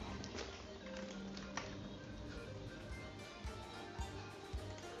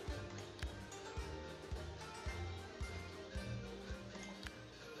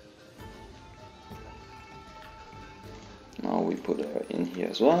 put her in here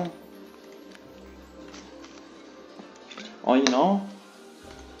as well. Oh, you know,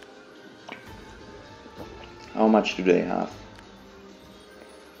 how much do they have?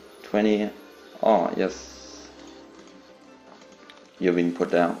 20. Oh, yes. You've been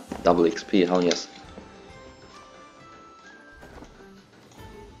put down. Double XP, hell yes.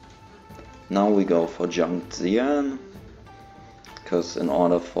 Now we go for Zhang Zian, because in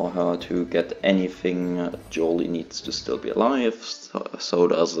order for her to get anything, Jolie needs to still be alive, so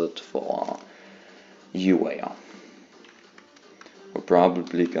does it for Yue. We're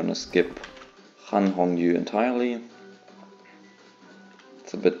probably gonna skip Han Hongyu entirely.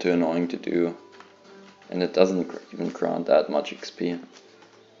 It's a bit too annoying to do, and it doesn't even grant that much XP.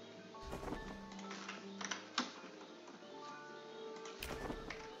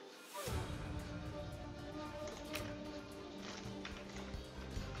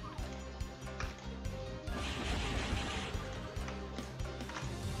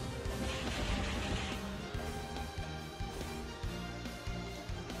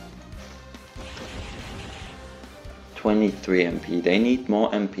 $23 MP. They need more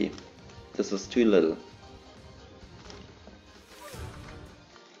MP. This is too little.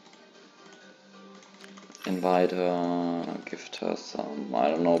 Invite her, gift her some, I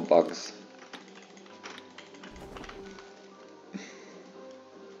don't know, bugs.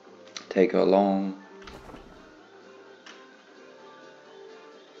 Take her along.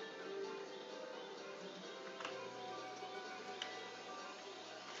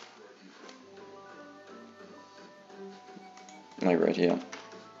 Like right here.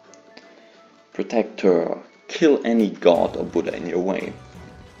 Protect her. Kill any god or Buddha in your way.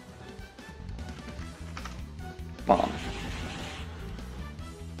 Bam.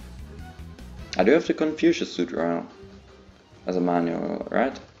 I do have the Confucius Sutra as a manual,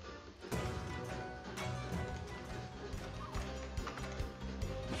 right?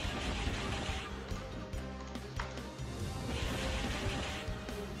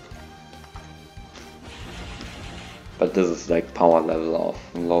 But this is like power level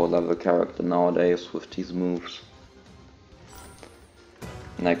of low level character nowadays with these moves.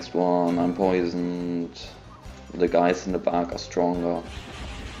 Next one, I'm poisoned. The guys in the back are stronger.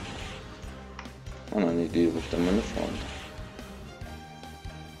 And I need to deal with them in the front.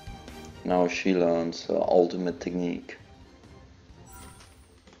 Now she learns her ultimate technique.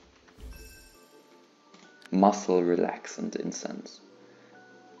 Muscle relaxant incense.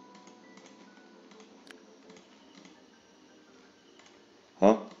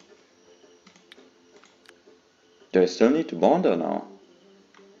 Huh? Do I still need to bond her now?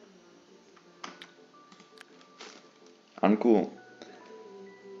 Uncool.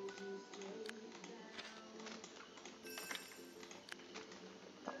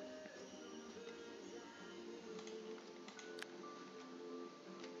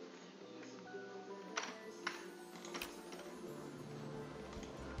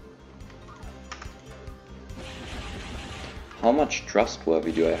 How much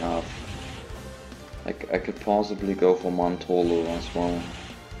trustworthy do I have? Like, I could possibly go for Mantolo as well.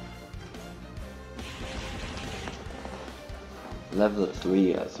 Level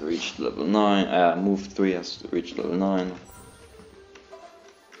 3 has reached level 9, move 3 has reached level 9.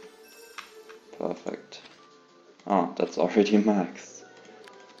 Perfect. Ah, that's already maxed.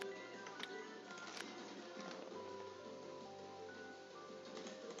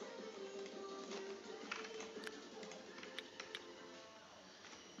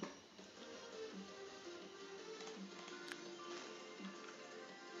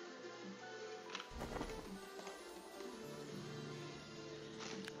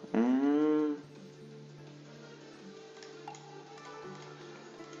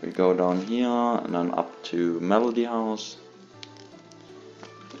 We go down here and then up to Melody House.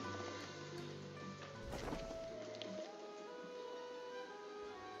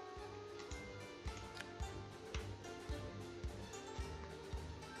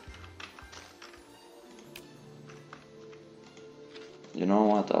 You know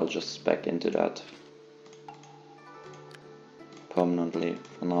what, I'll just spec into that permanently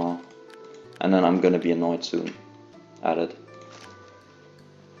for now. And then I'm gonna be annoyed soon at it.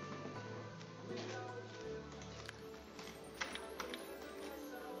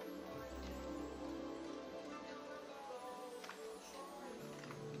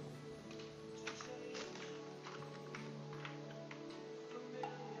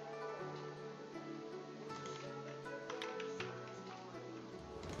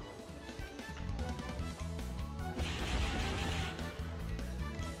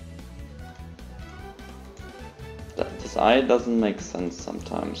 This eye doesn't make sense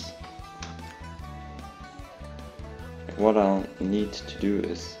sometimes. what I'll need to do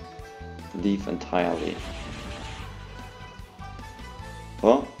is leave entirely.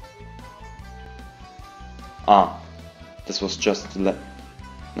 What? Ah, this was just no,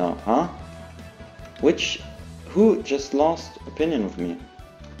 huh? Who just lost opinion with me?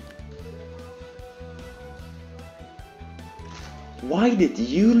 Why did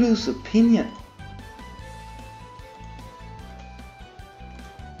you lose opinion?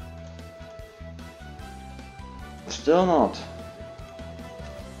 Still not.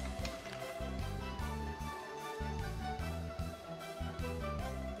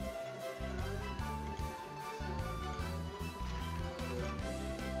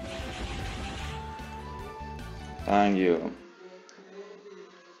 Thank you.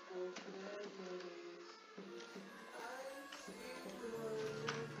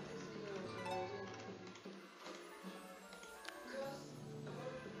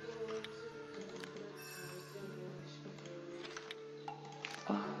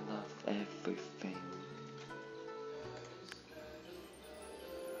 I love everything.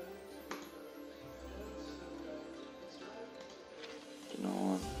 You know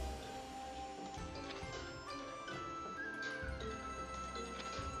what?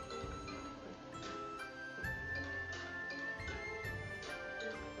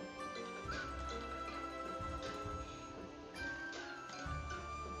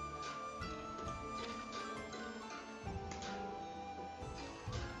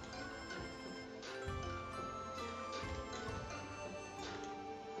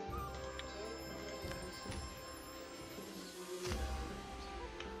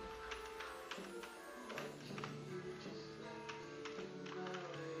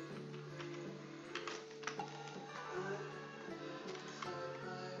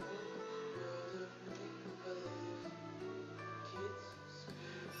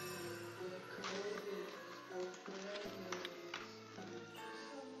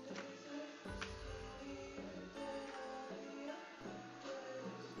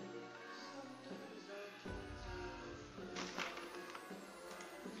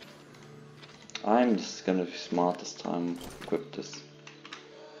 I'm just gonna be smart this time, equip this.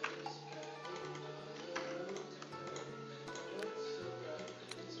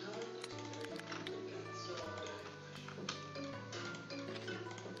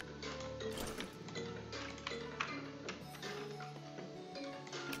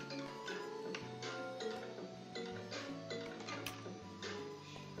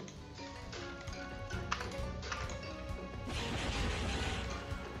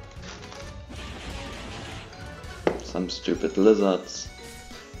 Some stupid lizards.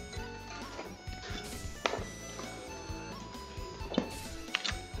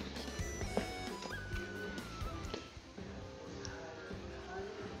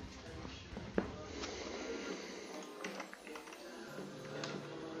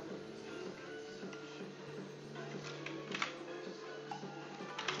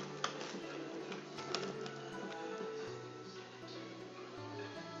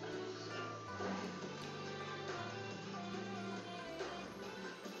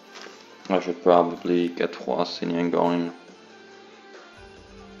 I should probably get Huasinian going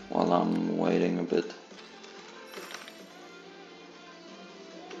while I'm waiting a bit.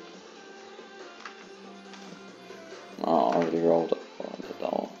 Oh, I already rolled it.